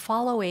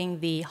following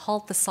the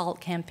Halt the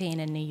Salt campaign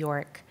in New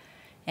York,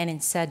 and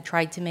instead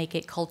tried to make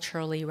it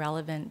culturally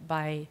relevant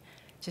by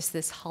just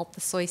this Halt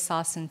the Soy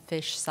Sauce and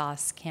Fish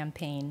Sauce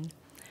campaign.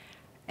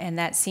 And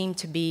that seemed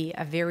to be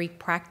a very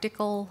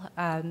practical,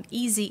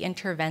 easy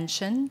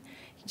intervention.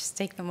 You just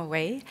take them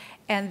away.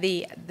 And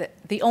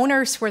the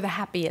owners were the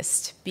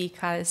happiest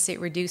because it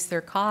reduced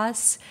their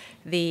costs.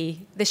 The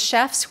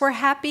chefs were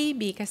happy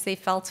because they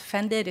felt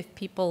offended if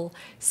people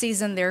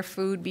seasoned their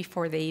food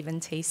before they even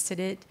tasted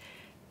it.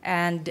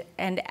 And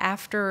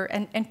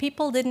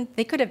people didn't,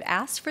 they could have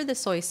asked for the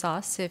soy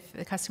sauce if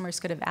the customers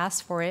could have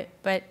asked for it,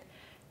 but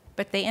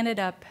they ended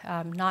up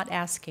not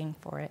asking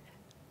for it.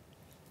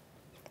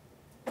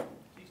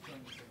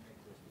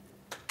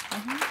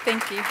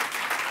 Thank you.